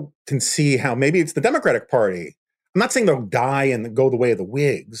now can see how maybe it's the Democratic Party. I'm not saying they'll die and go the way of the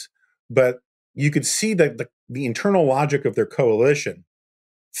Whigs, but you could see that the internal logic of their coalition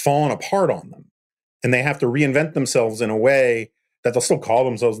falling apart on them. And they have to reinvent themselves in a way that they'll still call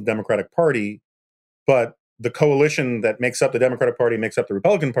themselves the Democratic Party, but the coalition that makes up the Democratic Party makes up the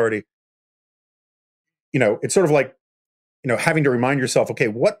Republican Party. It's sort of like, having to remind yourself, okay,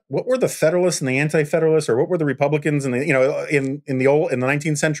 what were the Federalists and the Anti-Federalists, or what were the Republicans in the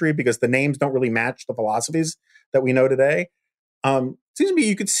 19th century? Because the names don't really match the philosophies that we know today. It seems to me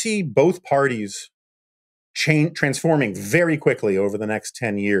you could see both parties transforming very quickly over the next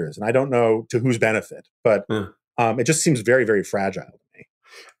 10 years. And I don't know to whose benefit, but it just seems very, very fragile to me.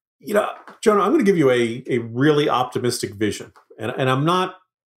 Jonah, I'm going to give you a really optimistic vision. And I'm not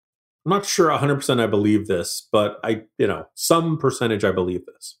sure 100% I believe this, but some percentage I believe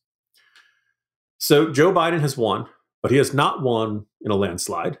this. So Joe Biden has won, but he has not won in a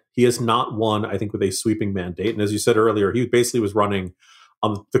landslide. He has not won, I think, with a sweeping mandate. And as you said earlier, he basically was running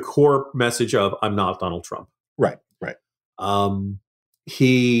on the core message of "I'm not Donald Trump." Right.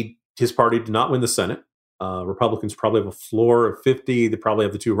 His party did not win the Senate. Republicans probably have a floor of 50. They probably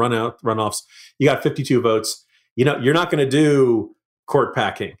have the two runoffs. You got 52 votes. You're not going to do court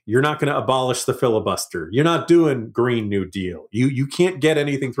packing. You're not going to abolish the filibuster. You're not doing Green New Deal. You can't get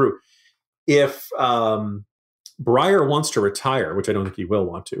anything through. If Breyer wants to retire, which I don't think he will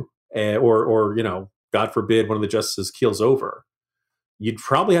want to, or God forbid, one of the justices keels over, you'd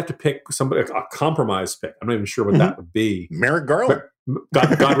probably have to pick somebody, a compromise pick. I'm not even sure what that would be. Merrick Garland.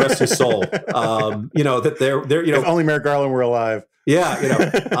 God rest his soul. That they're if only Merrick Garland were alive. Yeah,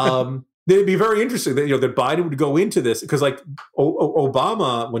 it'd be very interesting that Biden would go into this because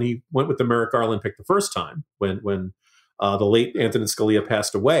Obama, when he went with the Merrick Garland pick the first time, when the late Antonin Scalia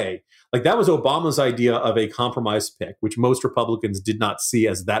passed away, that was Obama's idea of a compromise pick, which most Republicans did not see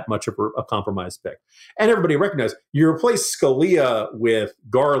as that much of a compromise pick. And everybody recognized you replace Scalia with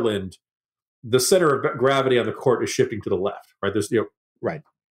Garland, the center of gravity on the court is shifting to the left, right? There's, right.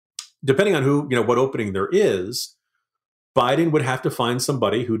 Depending on who, what opening there is, Biden would have to find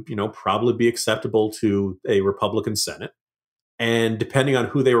somebody who'd, probably be acceptable to a Republican Senate. And depending on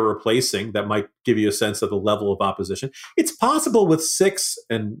who they were replacing, that might give you a sense of the level of opposition. It's possible with 6,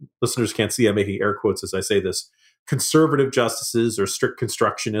 and listeners can't see I'm making air quotes as I say this, conservative justices or strict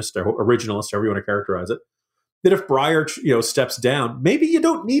constructionist or originalist, however you want to characterize it, that if Breyer, steps down, maybe you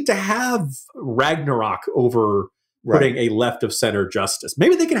don't need to have Ragnarok over putting a left of center justice.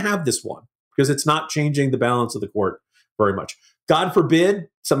 Maybe they can have this one because it's not changing the balance of the court very much. God forbid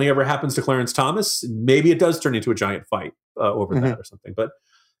something ever happens to Clarence Thomas. Maybe it does turn into a giant fight over that or something. But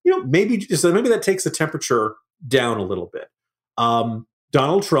maybe that takes the temperature down a little bit.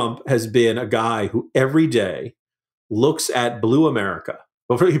 Donald Trump has been a guy who every day looks at Blue America.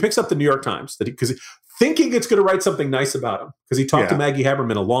 Well, he picks up the New York Times because thinking it's going to write something nice about him because he talked to Maggie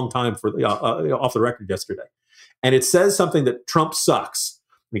Haberman a long time for off the record yesterday, and it says something that Trump sucks.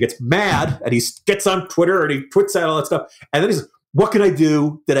 And he gets mad and he gets on Twitter and he puts out all that stuff, and then he's, what can I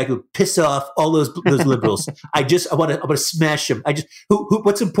do that I could piss off all those liberals? I want to smash them.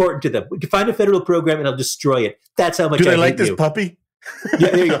 What's important to them? We can find a federal program and I'll destroy it. That's how much. Do they I like hate this you. Puppy? Yeah,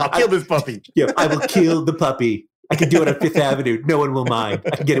 there you go. I'll kill this puppy. Yeah, I will kill the puppy. I can do it on Fifth Avenue. No one will mind.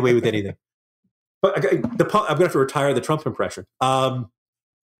 I can get away with anything. But I'm going to have to retire the Trump impression. But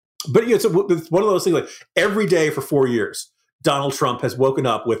it's one of those things. Every day for 4 years, Donald Trump has woken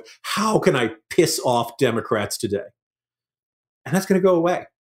up with, how can I piss off Democrats today? And that's going to go away.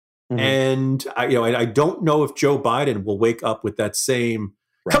 Mm-hmm. And I don't know if Joe Biden will wake up with that same,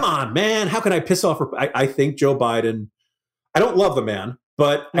 come on, man, how can I piss off? I think Joe Biden, I don't love the man,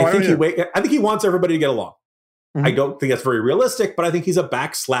 but I think he wants everybody to get along. Mm-hmm. I don't think that's very realistic, but I think he's a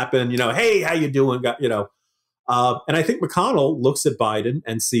backslapping, hey, how you doing? And I think McConnell looks at Biden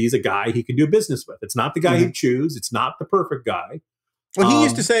and sees a guy he can do business with. It's not the guy he'd choose. It's not the perfect guy. Well, he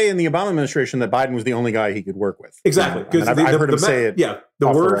used to say in the Obama administration that Biden was the only guy he could work with. Exactly. Because I've heard him say it. Yeah. The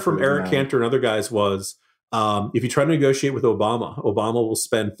word from Eric Cantor and other guys was, if you try to negotiate with Obama, Obama will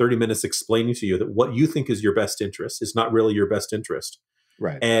spend 30 minutes explaining to you that what you think is your best interest is not really your best interest.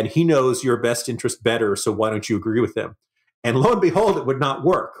 Right. And he knows your best interest better, so why don't you agree with him? And lo and behold, it would not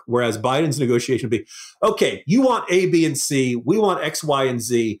work. Whereas Biden's negotiation would be, okay, you want A, B, and C. We want X, Y, and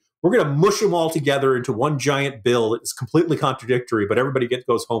Z. We're going to mush them all together into one giant bill that's completely contradictory, but everybody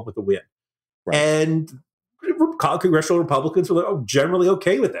goes home with a win. Right. And congressional Republicans were generally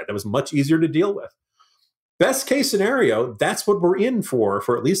okay with that. That was much easier to deal with. Best case scenario, that's what we're in for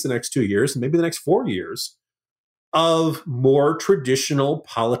at least the next 2 years, and maybe the next 4 years, of more traditional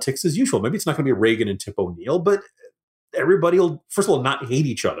politics as usual. Maybe it's not going to be Reagan and Tip O'Neill, but everybody will, first of all, not hate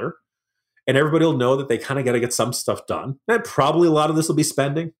each other. And everybody will know that they kind of got to get some stuff done. And probably a lot of this will be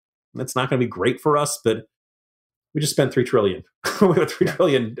spending. That's not going to be great for us, but we just spent $3 trillion. We have a $3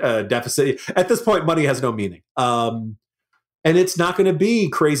 trillion deficit. At this point, money has no meaning. And it's not going to be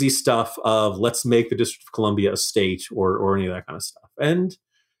crazy stuff of let's make the District of Columbia a state or any of that kind of stuff. And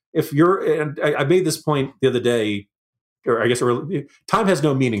I made this point the other day, or I guess time has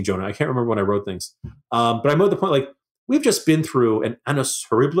no meaning, Jonah. I can't remember when I wrote things. But I made the point, we've just been through an annus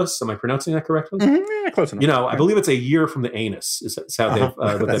horribilis. Am I pronouncing that correctly? Mm-hmm. Yeah, close enough. I believe it's a year from the anus is how they've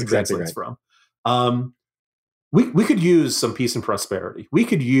what that translates from. We could use some peace and prosperity. We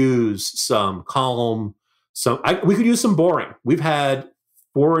could use some calm. We could use some boring. We've had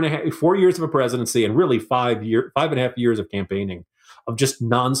 4 years of a presidency and really 5.5 years of campaigning of just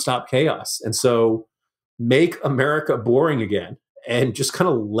nonstop chaos. And so make America boring again and just kind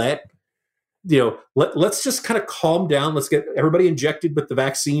of let let's just kind of calm down. Let's get everybody injected with the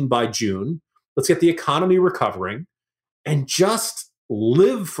vaccine by June. Let's get the economy recovering and just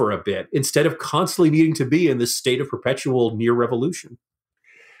live for a bit instead of constantly needing to be in this state of perpetual near revolution.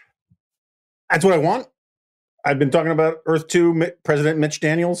 That's what I want. I've been talking about Earth 2 President Mitch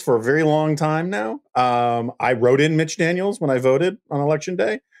Daniels for a very long time now. I wrote in Mitch Daniels when I voted on Election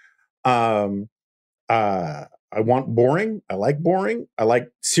Day. I want boring. I like boring. I like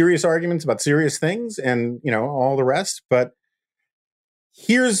serious arguments about serious things and, all the rest. But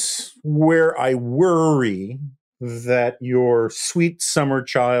here's where I worry that your sweet summer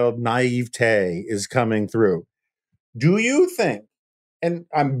child naivete is coming through. Do you think, and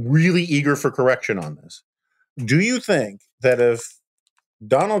I'm really eager for correction on this, do you think that if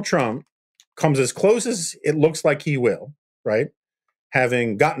Donald Trump comes as close as it looks like he will, right,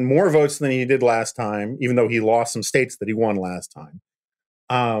 having gotten more votes than he did last time, even though he lost some states that he won last time,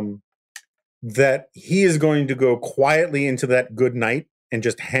 that he is going to go quietly into that good night and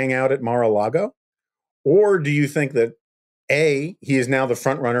just hang out at Mar-a-Lago? Or do you think that, A, he is now the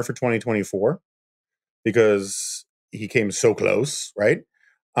front runner for 2024 because he came so close, right?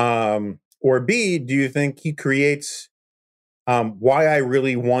 Or B, do you think he creates Why I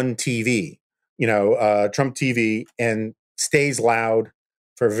Really Won TV, Trump TV, and stays loud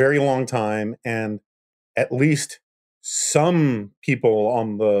for a very long time, and at least some people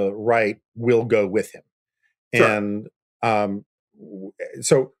on the right will go with him? Sure. And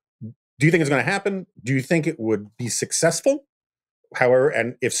so do you think it's going to happen? Do you think it would be successful? However,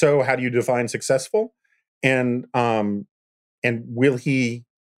 and if so, how do you define successful? And will he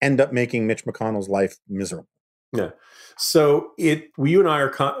end up making Mitch McConnell's life miserable? Yeah. So you and I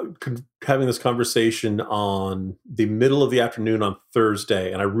are having this conversation on the middle of the afternoon on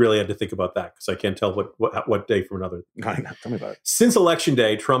Thursday, and I really had to think about that because I can't tell what day from another. Tell me about it. Since Election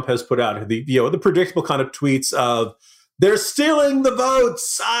Day, Trump has put out the predictable kind of tweets of "they're stealing the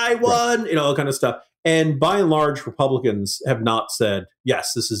votes, I won," all kind of stuff. And by and large, Republicans have not said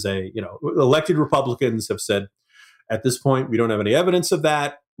yes. This is elected Republicans have said at this point we don't have any evidence of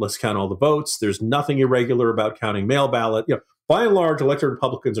that. Let's count all the votes. There's nothing irregular about counting mail ballot. By and large, elected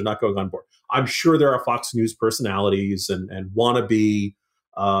Republicans are not going on board. I'm sure there are Fox News personalities and wannabe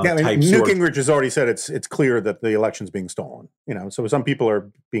types. Newt Gingrich has already said it's clear that the election's being stolen. So some people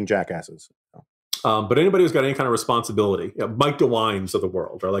are being jackasses. But anybody who's got any kind of responsibility, Mike DeWines of the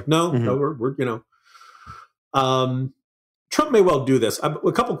world, are like, no, we're Trump may well do this.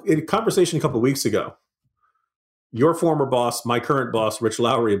 In a conversation a couple of weeks ago, your former boss, my current boss, Rich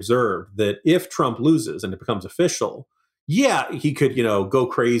Lowry, observed that if Trump loses and it becomes official, he could, go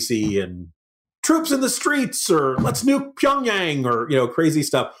crazy and troops in the streets or let's nuke Pyongyang or, crazy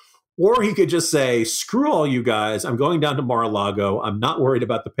stuff. Or he could just say, screw all you guys. I'm going down to Mar-a-Lago. I'm not worried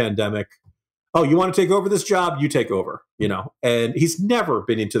about the pandemic. Oh, you want to take over this job? You take over, And he's never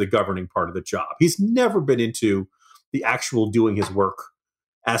been into the governing part of the job. He's never been into the actual doing his work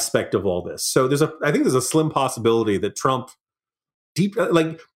aspect of all this. So I think there's a slim possibility that Trump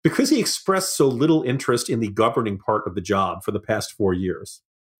because he expressed so little interest in the governing part of the job for the past 4 years.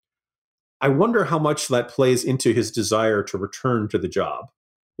 I wonder how much that plays into his desire to return to the job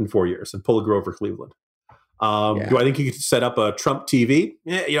in 4 years and pull a Grover Cleveland. Do I think he could set up a Trump TV?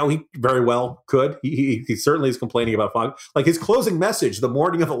 Yeah, he very well could. He certainly is complaining about Fox. Like his closing message the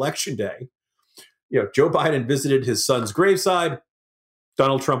morning of Election Day, Joe Biden visited his son's graveside.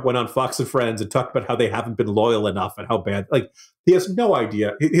 Donald Trump went on Fox and Friends and talked about how they haven't been loyal enough and how bad. Like he has no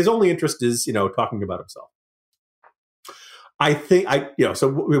idea. His only interest is talking about himself. I think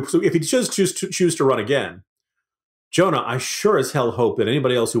so if he choose to run again, Jonah, I sure as hell hope that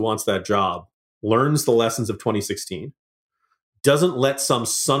anybody else who wants that job learns the lessons of 2016, doesn't let some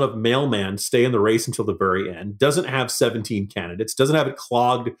son of mailman stay in the race until the very end, doesn't have 17 candidates, doesn't have it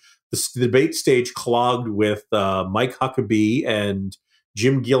clogged, the debate stage clogged with Mike Huckabee and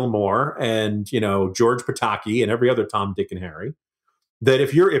Jim Gilmore and, George Pataki and every other Tom, Dick, and Harry. That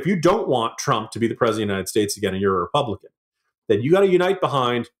if you don't want Trump to be the president of the United States again and you're a Republican, then you got to unite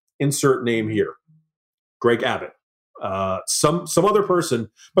behind insert name here, Greg Abbott. Some other person.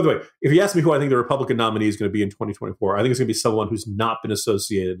 By the way, if you ask me who I think the Republican nominee is going to be in 2024, I think it's going to be someone who's not been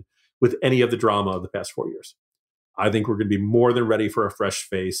associated with any of the drama of the past 4 years. I think we're going to be more than ready for a fresh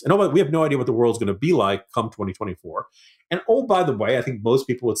face. And we have no idea what the world's going to be like come 2024. And by the way, I think most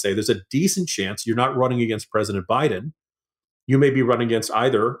people would say there's a decent chance you're not running against President Biden. You may be running against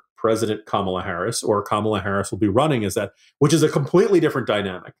either President Kamala Harris or Kamala Harris will be running as that, which is a completely different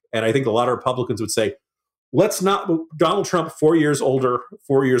dynamic. And I think a lot of Republicans would say, let's not Donald Trump 4 years older,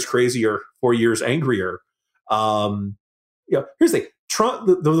 4 years crazier, 4 years angrier. Here's the thing. Trump,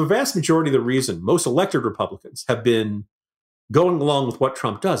 the vast majority of the reason most elected Republicans have been going along with what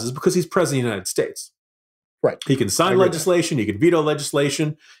Trump does is because he's president of the United States. Right. He can sign legislation. He can veto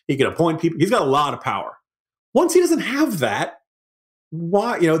legislation. He can appoint people. He's got a lot of power. Once he doesn't have that,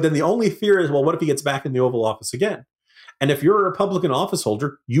 why? Then the only fear is, well, what if he gets back in the Oval Office again? And if you're a Republican office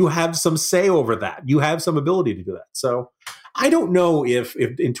holder, you have some say over that. You have some ability to do that. So I don't know if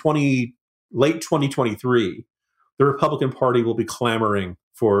in late 2023, the Republican Party will be clamoring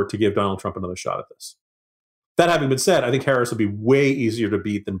to give Donald Trump another shot at this. That having been said, I think Harris would be way easier to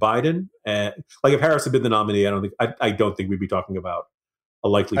beat than Biden. Like if Harris had been the nominee, I don't think we'd be talking about a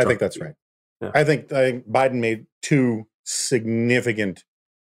likely. I think that's right. Yeah. I think Biden made two significant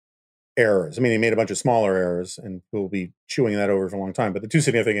errors. I mean, he made a bunch of smaller errors, and we'll be chewing that over for a long time. But the two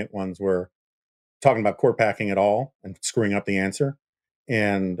significant ones were talking about court packing at all and screwing up the answer,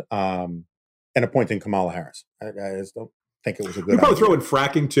 and appointing Kamala Harris. I just don't think it was a good. You probably idea. throw in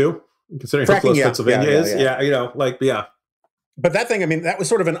fracking too, considering how close Pennsylvania is. Yeah. But that thing, I mean, that was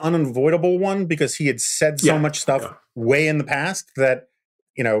sort of an unavoidable one because he had said so much stuff way in the past that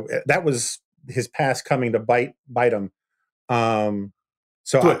that was his past coming to bite him.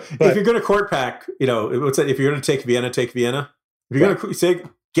 But if you're going to court pack, if you're going to take Vienna, take Vienna. If you're going to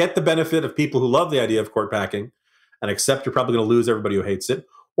get the benefit of people who love the idea of court packing and accept you're probably going to lose everybody who hates it,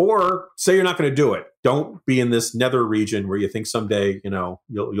 or say you're not going to do it. Don't be in this nether region where you think someday,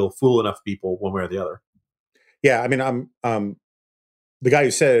 you'll fool enough people one way or the other. Yeah, I mean, I'm the guy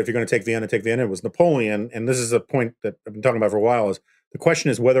who said if you're going to take Vienna was Napoleon, and this is a point that I've been talking about for a while. Is the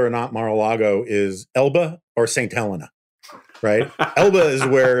question is whether or not Mar-a-Lago is Elba or St. Helena, right? Elba is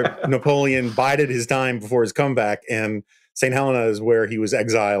where Napoleon bided his time before his comeback, and St. Helena is where he was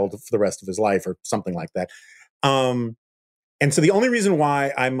exiled for the rest of his life, or something like that. And so the only reason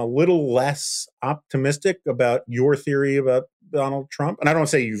why I'm a little less optimistic about your theory about Donald Trump, and I don't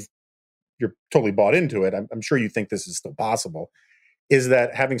say you're totally bought into it, I'm sure you think this is still possible, is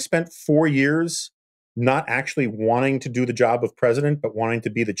that having spent 4 years not actually wanting to do the job of president, but wanting to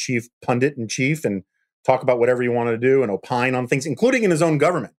be the chief pundit in chief and talk about whatever he wanted to do and opine on things, including in his own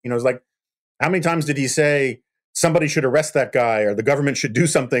government. It's like, how many times did he say somebody should arrest that guy or the government should do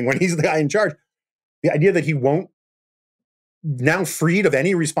something when he's the guy in charge? The idea that he won't, now freed of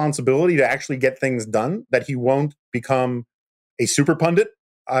any responsibility to actually get things done, that he won't become a super pundit.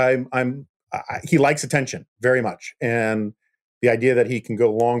 He likes attention very much. And the idea that he can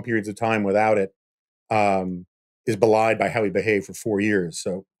go long periods of time without it is belied by how he behaved for 4 years.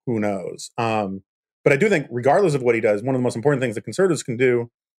 So who knows? But I do think, regardless of what he does, one of the most important things that conservatives can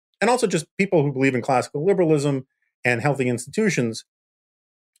do, and also just people who believe in classical liberalism and healthy institutions,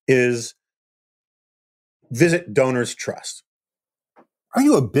 is visit Donors Trust. Are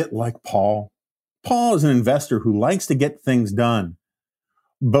you a bit like Paul? Paul is an investor who likes to get things done,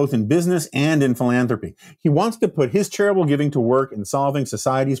 both in business and in philanthropy. He wants to put his charitable giving to work in solving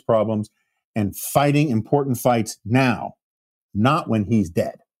society's problems and fighting important fights now, not when he's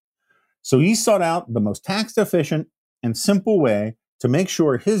dead. So he sought out the most tax efficient and simple way to make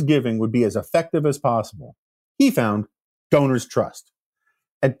sure his giving would be as effective as possible. He found Donors Trust.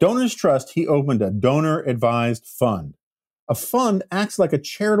 At Donors Trust, he opened a donor-advised fund. A fund acts like a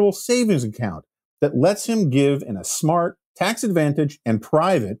charitable savings account that lets him give in a smart, tax-advantaged, and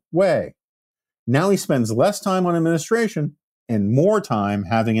private way. Now he spends less time on administration and more time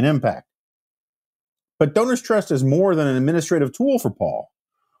having an impact. But Donors Trust is more than an administrative tool for Paul.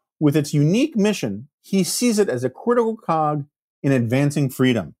 With its unique mission, he sees it as a critical cog in advancing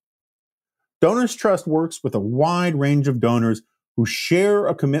freedom. Donors Trust works with a wide range of donors who share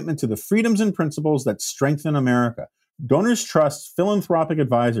a commitment to the freedoms and principles that strengthen America. Donors Trust's philanthropic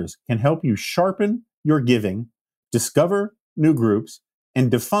advisors can help you sharpen your giving, discover new groups,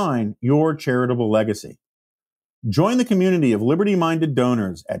 and define your charitable legacy. Join the community of liberty-minded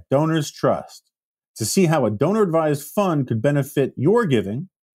donors at Donors Trust. To see how a donor-advised fund could benefit your giving,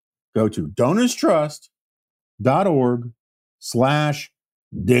 go to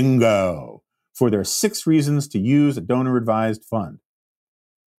donorstrust.org/dingo for their 6 reasons to use a donor-advised fund.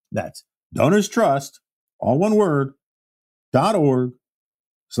 That's Donors Trust, all one word, .org/dingo.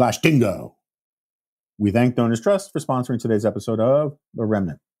 We thank Donors Trust for sponsoring today's episode of The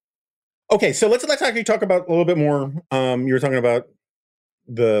Remnant. Okay, so let's actually talk about a little bit more. You were talking about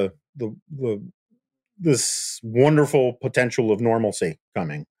this wonderful potential of normalcy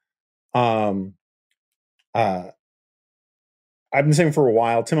coming. I've been saying for a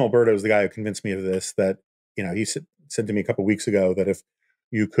while, Tim Alberto is the guy who convinced me of this, that, he said to me a couple of weeks ago that if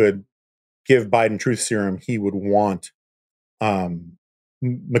you could give Biden truth serum, he would want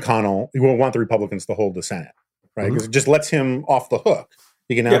McConnell, he would want the Republicans to hold the Senate, right? Because it just lets him off the hook.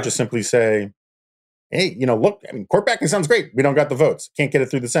 He can now just simply say, hey, look, court packing sounds great. We don't got the votes. Can't get it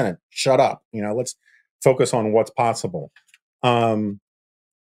through the Senate. Shut up. Let's focus on what's possible. Other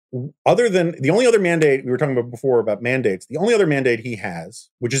than the only other mandate we were talking about before about mandates, the only other mandate he has,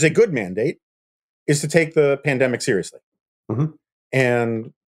 which is a good mandate, is to take the pandemic seriously. Mm-hmm.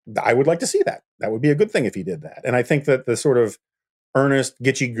 And I would like to see that. That would be a good thing if he did that. And I think that the sort of earnest,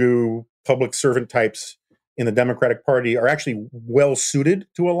 gitchy-goo public servant types in the Democratic Party are actually well suited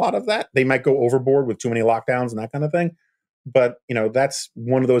to a lot of that. They might go overboard with too many lockdowns and that kind of thing. But, that's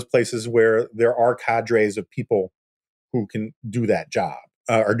one of those places where there are cadres of people who can do that job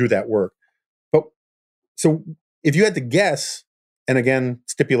or do that work. But so if you had to guess, and again,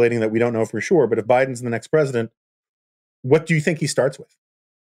 stipulating that we don't know for sure, but if Biden's the next president, what do you think he starts with?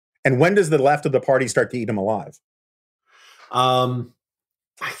 And when does the left of the party start to eat him alive? I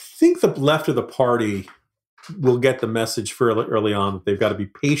think the left of the party will get the message fairly early on that they've got to be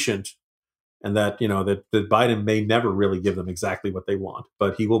patient, and that that Biden may never really give them exactly what they want,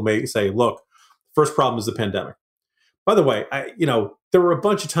 but he will say, "Look, first problem is the pandemic." By the way, there were a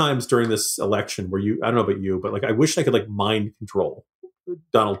bunch of times during this election where I don't know about you, but I wish I could mind control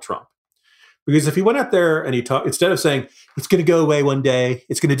Donald Trump. Because if he went out there and he talked, instead of saying, it's going to go away one day,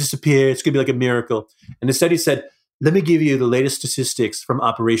 it's going to disappear, it's going to be like a miracle. And instead he said, let me give you the latest statistics from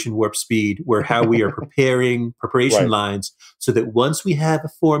Operation Warp Speed, where how we are preparation lines so that once we have a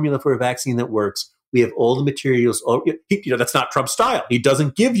formula for a vaccine that works, we have all the materials. That's not Trump's style. He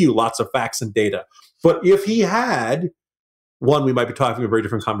doesn't give you lots of facts and data. But if he had, one, we might be talking a very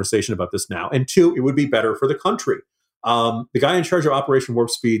different conversation about this now. And two, it would be better for the country. The guy in charge of Operation Warp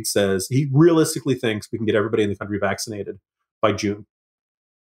Speed says he realistically thinks we can get everybody in the country vaccinated by June.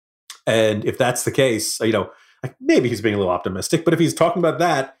 And if that's the case, maybe he's being a little optimistic, but if he's talking about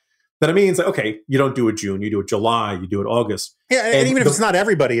that, then it means, okay, you don't do it June, you do it July, you do it August. Yeah, and even if it's not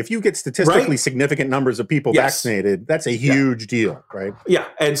everybody, if you get statistically significant numbers of people vaccinated, that's a huge deal, right? Yeah,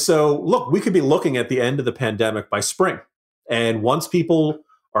 and so, look, we could be looking at the end of the pandemic by spring. And once people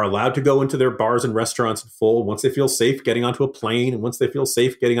are allowed to go into their bars and restaurants full, once they feel safe getting onto a plane, and once they feel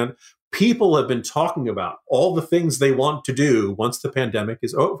safe getting on, people have been talking about all the things they want to do once the pandemic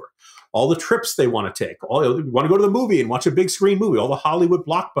is over. All the trips they want to take, they want to go to the movie and watch a big screen movie, all the Hollywood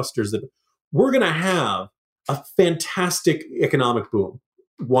blockbusters. That we're going to have a fantastic economic boom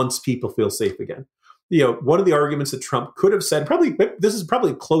once people feel safe again. One of the arguments that Trump could have said, this is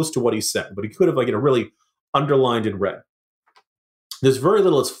probably close to what he said, but he could have really underlined in red. There's very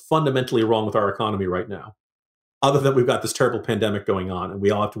little that's fundamentally wrong with our economy right now, other than we've got this terrible pandemic going on, and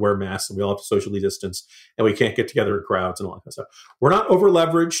we all have to wear masks, and we all have to socially distance, and we can't get together in crowds and all that kind of stuff. We're not over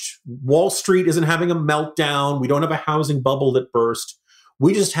leveraged. Wall Street isn't having a meltdown. We don't have a housing bubble that burst.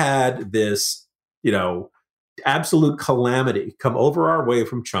 We just had this, absolute calamity come over our way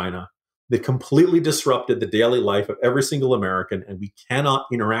from China that completely disrupted the daily life of every single American, and we cannot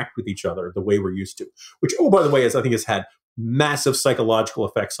interact with each other the way we're used to. Which, by the way, I think has had massive psychological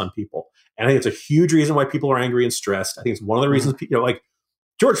effects on people. And I think it's a huge reason why people are angry and stressed. I think it's one of the reasons,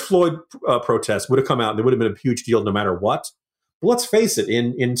 George Floyd protests would have come out and there would have been a huge deal no matter what. But let's face it,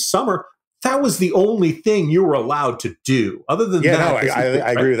 in summer, that was the only thing you were allowed to do. Other than that.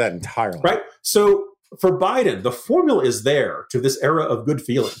 I agree with that entirely. Right? So for Biden, the formula is there to this era of good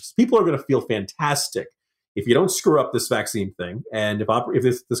feelings. People are going to feel fantastic if you don't screw up this vaccine thing. And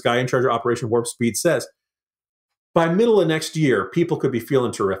if this guy in charge of Operation Warp Speed says, by middle of next year, people could be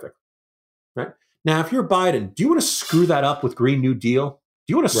feeling terrific, right? Now, if you're Biden, do you want to screw that up with Green New Deal?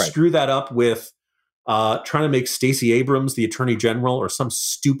 Do you want to screw that up with trying to make Stacey Abrams the Attorney General or some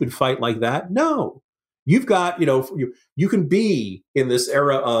stupid fight like that? No. You've got, you can be in this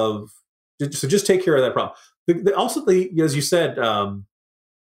era of, so just take care of that problem. Also, as you said, not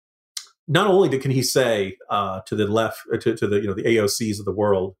only can he say to the left, to the the AOCs of the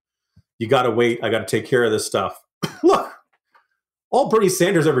world, you got to wait, I got to take care of this stuff. Look, all Bernie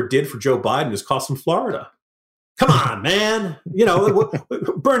Sanders ever did for Joe Biden is cost him Florida. Come on, man.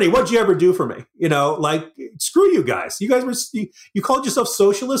 Bernie, what'd you ever do for me? Screw you guys. You guys you called yourself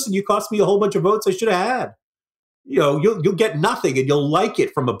socialists and you cost me a whole bunch of votes I should have had. You'll get nothing and you'll like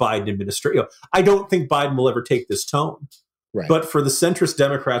it from a Biden administration. I don't think Biden will ever take this tone. Right. But for the centrist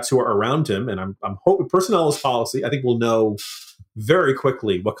Democrats who are around him, and I'm hoping personnel is policy, I think we'll know very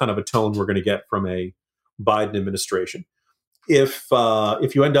quickly what kind of a tone we're going to get from a Biden administration. If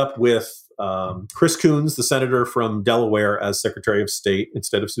you end up with Chris Coons, the senator from Delaware, as Secretary of State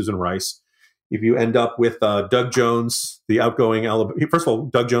instead of Susan Rice, if you end up with Doug Jones, the outgoing Alabama, first of all,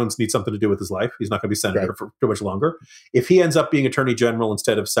 Doug Jones needs something to do with his life. He's not going to be senator for too much longer. If he ends up being Attorney General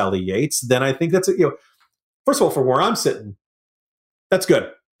instead of Sally Yates, then I think that's first of all, for where I'm sitting, that's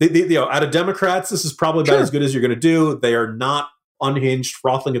good. Out of Democrats, this is probably about as good as you're going to do. They are not unhinged,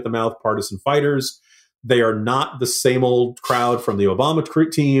 frothing at the mouth partisan fighters. They are not the same old crowd from the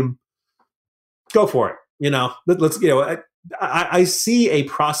Obama team. Go for it. Let's. I see a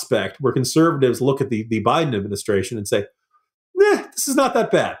prospect where conservatives look at the Biden administration and say, this is not that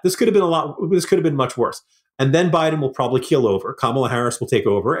bad. This could have been This could have been much worse. And then Biden will probably keel over. Kamala Harris will take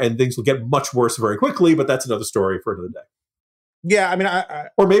over, and things will get much worse very quickly. But that's another story for another day. Yeah, I mean,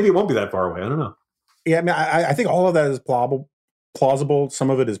 or maybe it won't be that far away. I don't know. Yeah, I mean, I think all of that is plausible.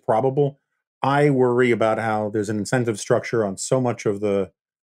 Some of it is probable. I worry about how there's an incentive structure on so much of the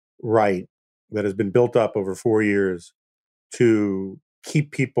right that has been built up over 4 years to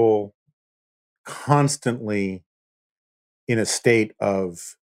keep people constantly in a state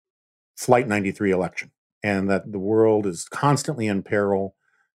of Flight 93 election, and that the world is constantly in peril,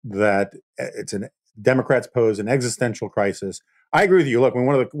 that Democrats pose an existential crisis. I agree with you. Look,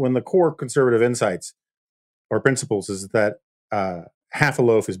 when the core conservative insights or principles is that half a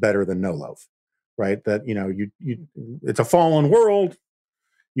loaf is better than no loaf, right? That it's a fallen world.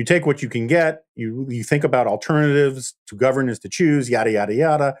 You take what you can get. You think about alternatives to governance to choose, yada yada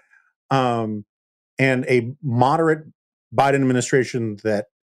yada, and a moderate Biden administration that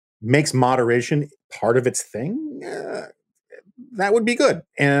makes moderation part of its thing. That would be good,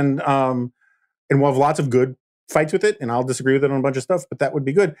 and we'll have lots of good fights with it, and I'll disagree with it on a bunch of stuff, but that would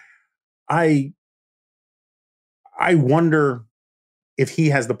be good. I wonder if he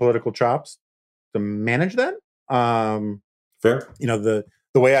has the political chops to manage that. Fair.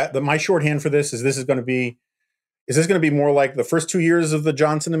 The way my shorthand for this is going to be more like the first 2 years of the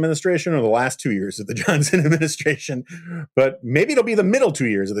Johnson administration or the last 2 years of the Johnson administration? But maybe it'll be the middle 2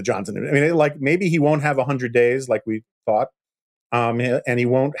 years of the Johnson. I mean, like maybe he won't have 100 days like we thought. And he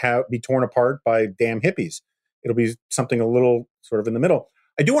won't be torn apart by damn hippies. It'll be something a little sort of in the middle.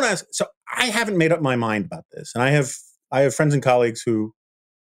 I do want to ask, so I haven't made up my mind about this. And I have friends and colleagues who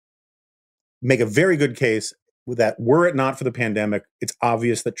make a very good case that were it not for the pandemic, it's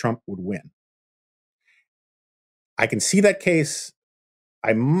obvious that Trump would win. I can see that case.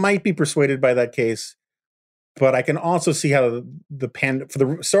 I might be persuaded by that case, but I can also see how for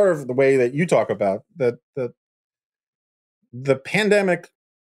the sort of the way that you talk about that the pandemic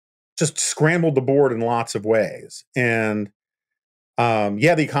just scrambled the board in lots of ways. And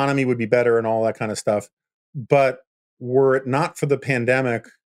the economy would be better and all that kind of stuff. But were it not for the pandemic,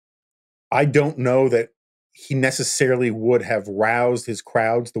 I don't know that he necessarily would have roused his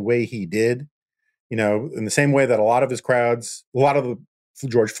crowds the way he did. In the same way that a lot of his crowds, a lot of the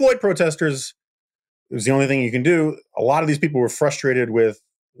George Floyd protesters, it was the only thing you can do. A lot of these people were frustrated with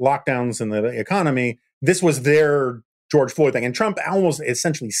lockdowns and the economy. This was their George Floyd thing. And Trump almost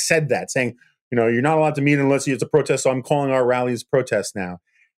essentially said that, saying, you're not allowed to meet unless it's a protest, so I'm calling our rallies protests now.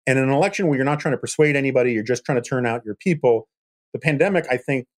 And in an election where you're not trying to persuade anybody, you're just trying to turn out your people, the pandemic, I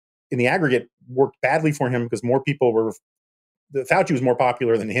think, in the aggregate, worked badly for him because more people Fauci was more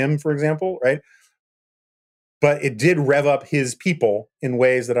popular than him, for example, right? But it did rev up his people in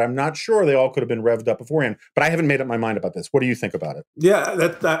ways that I'm not sure they all could have been revved up beforehand. But I haven't made up my mind about this. What do you think about it?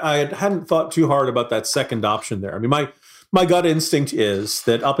 Yeah, I hadn't thought too hard about that second option there. I mean, my gut instinct is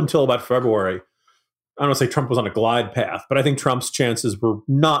that up until about February, I don't want to say Trump was on a glide path, but I think Trump's chances were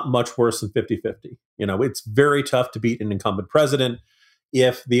not much worse than 50-50. It's very tough to beat an incumbent president.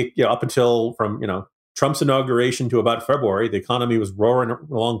 If up until from Trump's inauguration to about February, the economy was roaring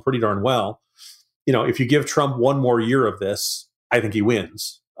along pretty darn well. If you give Trump one more year of this, I think he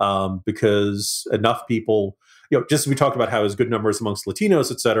wins because enough people, just as we talked about how his good numbers amongst Latinos,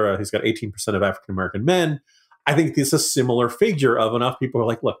 et cetera, he's got 18% of African-American men. I think it's a similar figure of enough people who are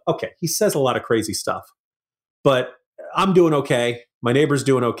like, look, okay, he says a lot of crazy stuff, but I'm doing okay. My neighbor's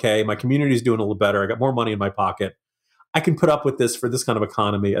doing okay. My community's doing a little better. I got more money in my pocket. I can put up with this for this kind of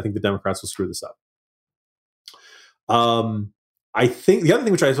economy. I think the Democrats will screw this up. I think the other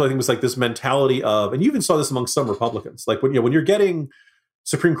thing, which I think was like this mentality of, and you even saw this among some Republicans, like when you're getting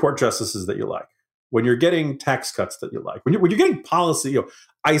Supreme Court justices that you like, when you're getting tax cuts that you like, when you're getting policy,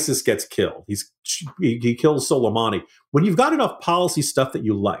 ISIS gets killed, he kills Soleimani. When you've got enough policy stuff that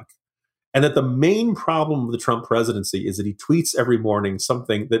you like, and that the main problem of the Trump presidency is that he tweets every morning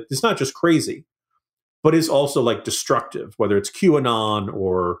something that is not just crazy, but is also like destructive, whether it's QAnon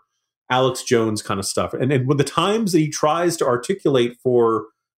or Alex Jones kind of stuff. And when the times that he tries to articulate for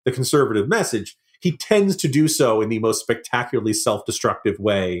the conservative message, he tends to do so in the most spectacularly self-destructive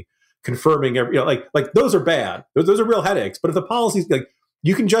way, confirming every, like those are bad. Those are real headaches. But if the policies, like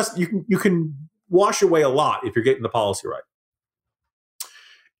you can wash away a lot if you're getting the policy right.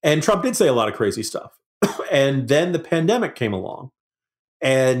 And Trump did say a lot of crazy stuff. And then the pandemic came along,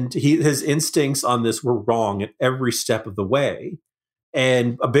 and his instincts on this were wrong at every step of the way.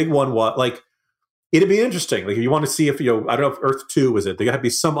 And a big one was like, it'd be interesting. Like, if you want to see if, I don't know if Earth 2 was it. There got to be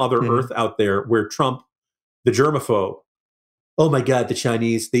some other Earth out there where Trump, the germaphobe, oh my God, the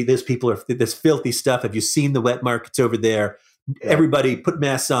Chinese, those people are this filthy stuff. Have you seen the wet markets over there? Yeah. Everybody put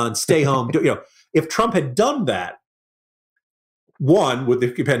masks on, stay home. If Trump had done that, one, would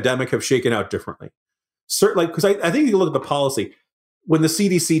the pandemic have shaken out differently? Certainly, because I think you look at the policy. When the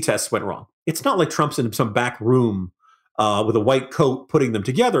CDC tests went wrong, it's not like Trump's in some back room with a white coat putting them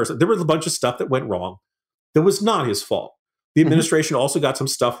together. So there was a bunch of stuff that went wrong. That was not his fault. The administration also got some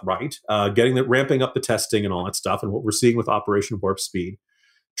stuff right, ramping up the testing and all that stuff, and what we're seeing with Operation Warp Speed.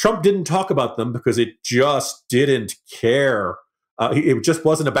 Trump didn't talk about them because it just didn't care. It just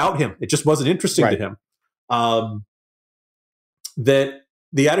wasn't about him. It just wasn't interesting to him. That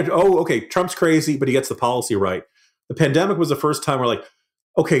the attitude, okay, Trump's crazy, but he gets the policy right. The pandemic was the first time we're like,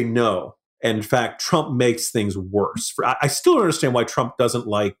 okay, no. And in fact, Trump makes things worse. I still don't understand why Trump doesn't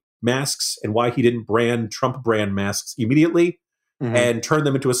like masks and why he didn't brand Trump brand masks immediately and turn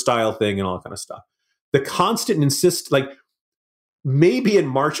them into a style thing and all that kind of stuff. The constant insist, like maybe in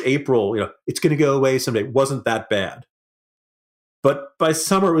March, April, it's going to go away someday. It wasn't that bad. But by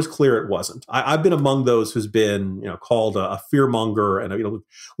summer, it was clear it wasn't. I've been among those who's been, called a fearmonger. And,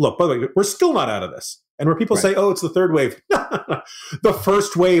 look, by the way, we're still not out of this. And where people say, it's the third wave. The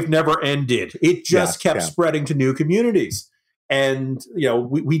first wave never ended. It just kept spreading to new communities. And,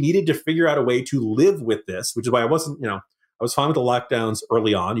 we needed to figure out a way to live with this, which is why I wasn't, I was fine with the lockdowns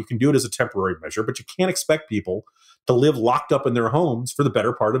early on. You can do it as a temporary measure, but you can't expect people to live locked up in their homes for the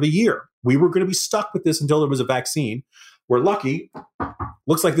better part of a year. We were going to be stuck with this until there was a vaccine. We're lucky.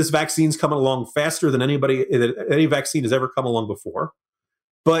 Looks like this vaccine's coming along faster than any vaccine has ever come along before.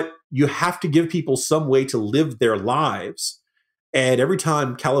 But you have to give people some way to live their lives. And every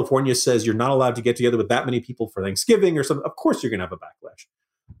time California says you're not allowed to get together with that many people for Thanksgiving or something, of course you're going to have a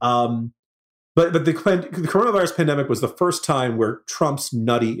backlash. But the coronavirus pandemic was the first time where Trump's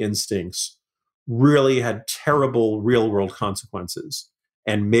nutty instincts really had terrible real-world consequences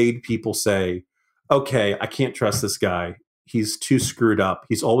and made people say, okay, I can't trust this guy. He's too screwed up.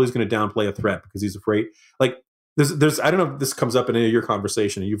 He's always going to downplay a threat because he's afraid. Like, there's I don't know if this comes up in any of your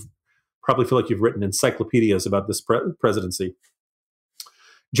conversation. You've probably feel like you've written encyclopedias about this presidency.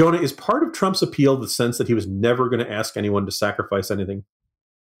 Jonah, is part of Trump's appeal the sense that he was never going to ask anyone to sacrifice anything?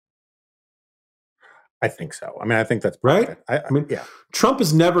 I think so. I mean, I think that's right. I mean, Trump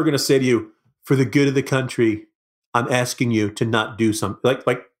is never going to say to you, for the good of the country, I'm asking you to not do something.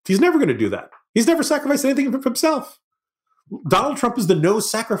 Like he's never going to do that. He's never sacrificed anything for himself. Donald Trump is the no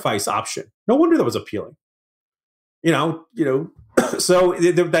sacrifice option. No wonder that was appealing. So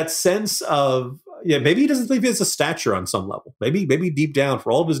that sense of, maybe he doesn't believe he has a stature on some level. Maybe deep down,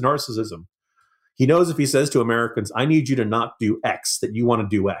 for all of his narcissism, he knows if he says to Americans, I need you to not do X, that you want to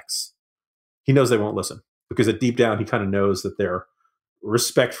do X, he knows they won't listen, because at deep down, he kind of knows that their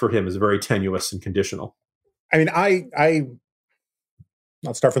respect for him is very tenuous and conditional. I mean,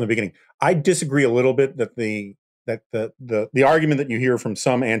 I'll start from the beginning. I disagree a little bit that the argument that you hear from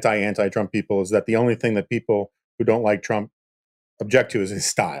some anti-Trump people is that the only thing that people who don't like Trump object to is his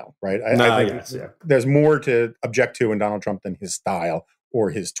style, right? I think there's more to object to in Donald Trump than his style or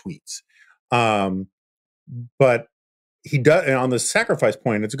his tweets. But he does, and on the sacrifice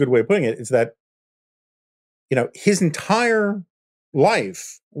point, it's a good way of putting it, is that, his entire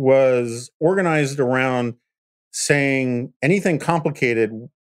life was organized around saying anything complicated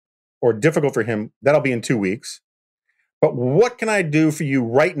or difficult for him, that'll be in 2 weeks. But what can I do for you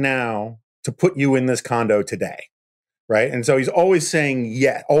right now to put you in this condo today? Right. And so he's always saying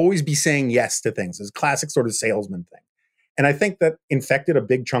always be saying yes to things. It's a classic sort of salesman thing. And I think that infected a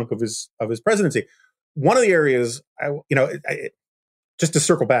big chunk of his presidency. One of the areas, just to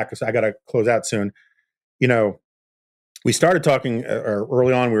circle back, because I got to close out soon. We started talking, or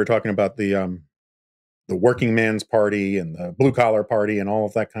early on, we were talking about the working man's party and the blue collar party and all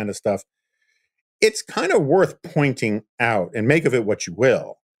of that kind of stuff. It's kind of worth pointing out, and make of it what you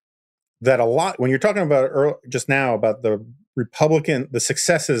will, that a lot, when you're talking about just now about the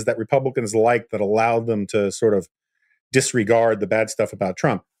successes that Republicans liked that allowed them to sort of disregard the bad stuff about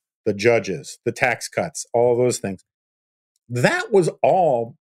Trump, the judges, the tax cuts, all of those things, that was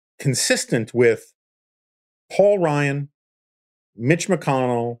all consistent with Paul Ryan, Mitch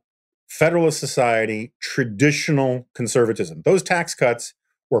McConnell, Federalist Society, traditional conservatism. Those tax cuts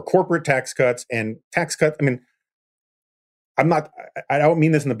were corporate tax cuts and tax cuts. I mean, I don't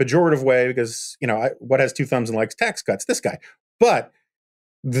mean this in the pejorative way because, what has two thumbs and likes tax cuts? This guy. But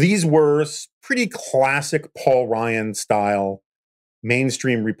these were pretty classic Paul Ryan style,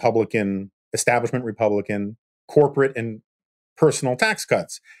 mainstream Republican, establishment Republican, corporate and personal tax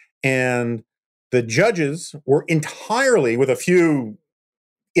cuts. And the judges were entirely, with a few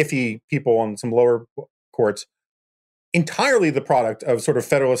iffy people on some lower courts, entirely the product of sort of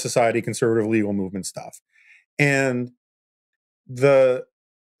Federalist Society, conservative legal movement stuff. And I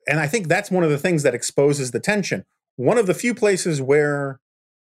think that's one of the things that exposes the tension. One of the few places where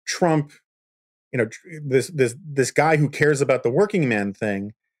Trump, this guy who cares about the working man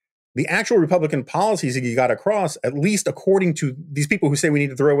thing, the actual Republican policies he got across, at least according to these people who say we need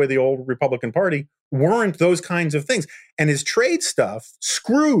to throw away the old Republican Party, weren't those kinds of things. And his trade stuff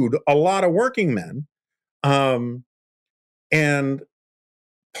screwed a lot of working men. And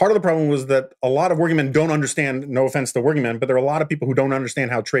part of the problem was that a lot of working men don't understand, no offense to working men, but there are a lot of people who don't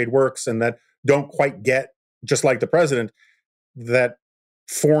understand how trade works and that don't quite get, just like the president, that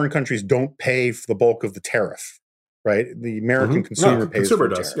foreign countries don't pay for the bulk of the tariff, right? The American consumer pays for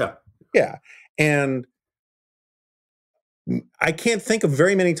the tariff. Yeah. Yeah. And I can't think of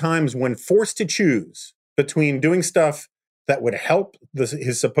very many times when forced to choose between doing stuff that would help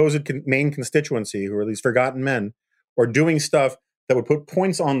his supposed main constituency, who are these forgotten men, or doing stuff that would put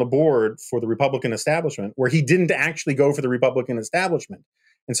points on the board for the Republican establishment, where he didn't actually go for the Republican establishment.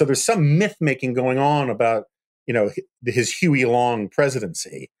 And so there's some myth-making going on about, his Huey Long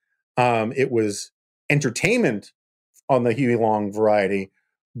presidency. It was entertainment on the Huey Long variety,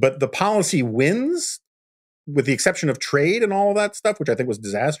 but the policy wins, with the exception of trade and all of that stuff, which I think was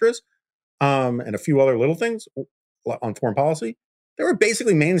disastrous, and a few other little things on foreign policy. They were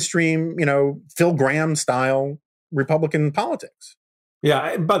basically mainstream, Phil Graham style Republican politics.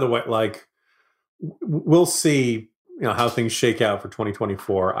 Yeah. By the way, we'll see, how things shake out for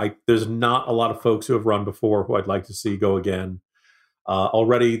 2024. There's not a lot of folks who have run before who I'd like to see go again.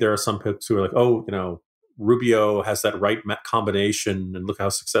 Already, there are some folks who are like, Rubio has that right combination, and look how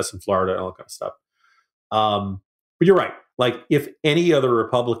success in Florida and all that kind of stuff. But you're right. If any other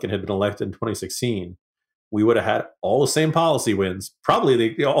Republican had been elected in 2016, we would have had all the same policy wins,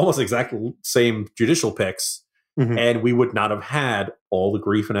 probably the almost exactly same judicial picks, and we would not have had all the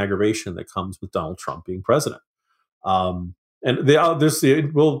grief and aggravation that comes with Donald Trump being president. People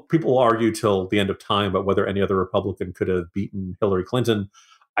argue till the end of time about whether any other Republican could have beaten Hillary Clinton.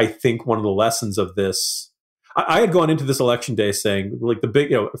 I think one of the lessons of this, I had gone into this election day saying,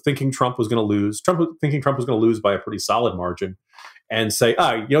 thinking Trump was going to lose. Thinking Trump was going to lose by a pretty solid margin, and say,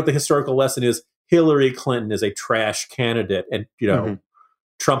 what the historical lesson is: Hillary Clinton is a trash candidate, and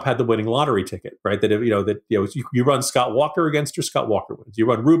Trump had the winning lottery ticket, right? You run Scott Walker against her, Scott Walker wins. You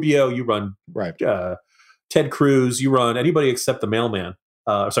run Rubio, you run Ted Cruz, you run anybody except the mailman.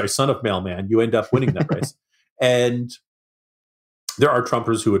 Son of mailman. You end up winning that race, and there are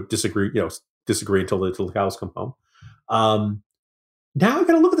Trumpers who would disagree until the cows come home. Now I've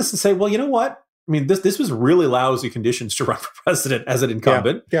got to look at this and say, well, you know what? I mean, this was really lousy conditions to run for president as an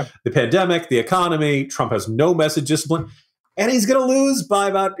incumbent. Yeah. The pandemic, the economy, Trump has no message discipline, and he's going to lose by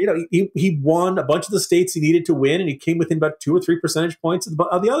about, he won a bunch of the states he needed to win, and he came within about 2 or 3 percentage points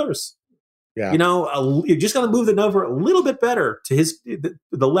of the others. Yeah. You just got to move the number a little bit better to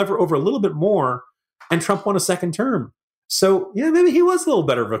the lever over a little bit more, and Trump won a second term. So, maybe he was a little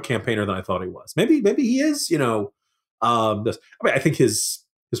better of a campaigner than I thought he was. Maybe he is, I think his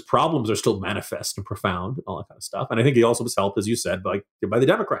problems are still manifest and profound and all that kind of stuff. And I think he also was helped, as you said, by the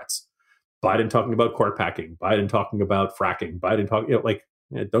Democrats. Biden talking about court packing, Biden talking about fracking, Biden talking,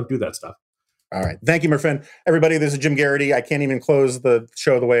 don't do that stuff. All right. Thank you, my friend. Everybody, this is Jim Garrity. I can't even close the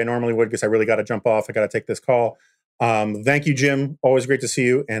show the way I normally would because I really got to jump off. I got to take this call. Thank you, Jim. Always great to see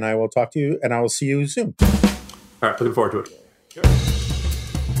you. And I will talk to you, and I will see you soon. All right, looking forward to it. Sure.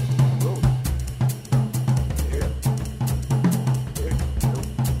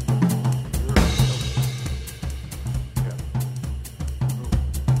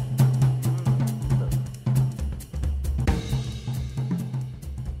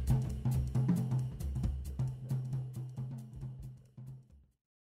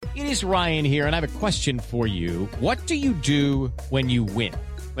 It is Ryan here, and I have a question for you. What do you do when you win?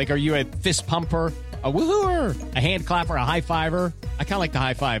 Are you a fist pumper, a woohooer, a hand clapper, a high fiver? I kind of like the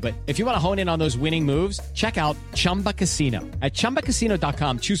high five, but if you want to hone in on those winning moves, check out Chumba Casino. At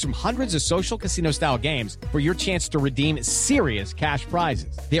ChumbaCasino.com, choose from hundreds of social casino style games for your chance to redeem serious cash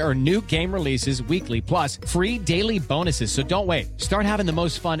prizes. There are new game releases weekly, plus free daily bonuses. So don't wait. Start having the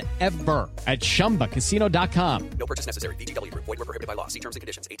most fun ever at ChumbaCasino.com. No purchase necessary. VGW Group. Void where prohibited by law. See terms and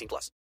conditions. 18+.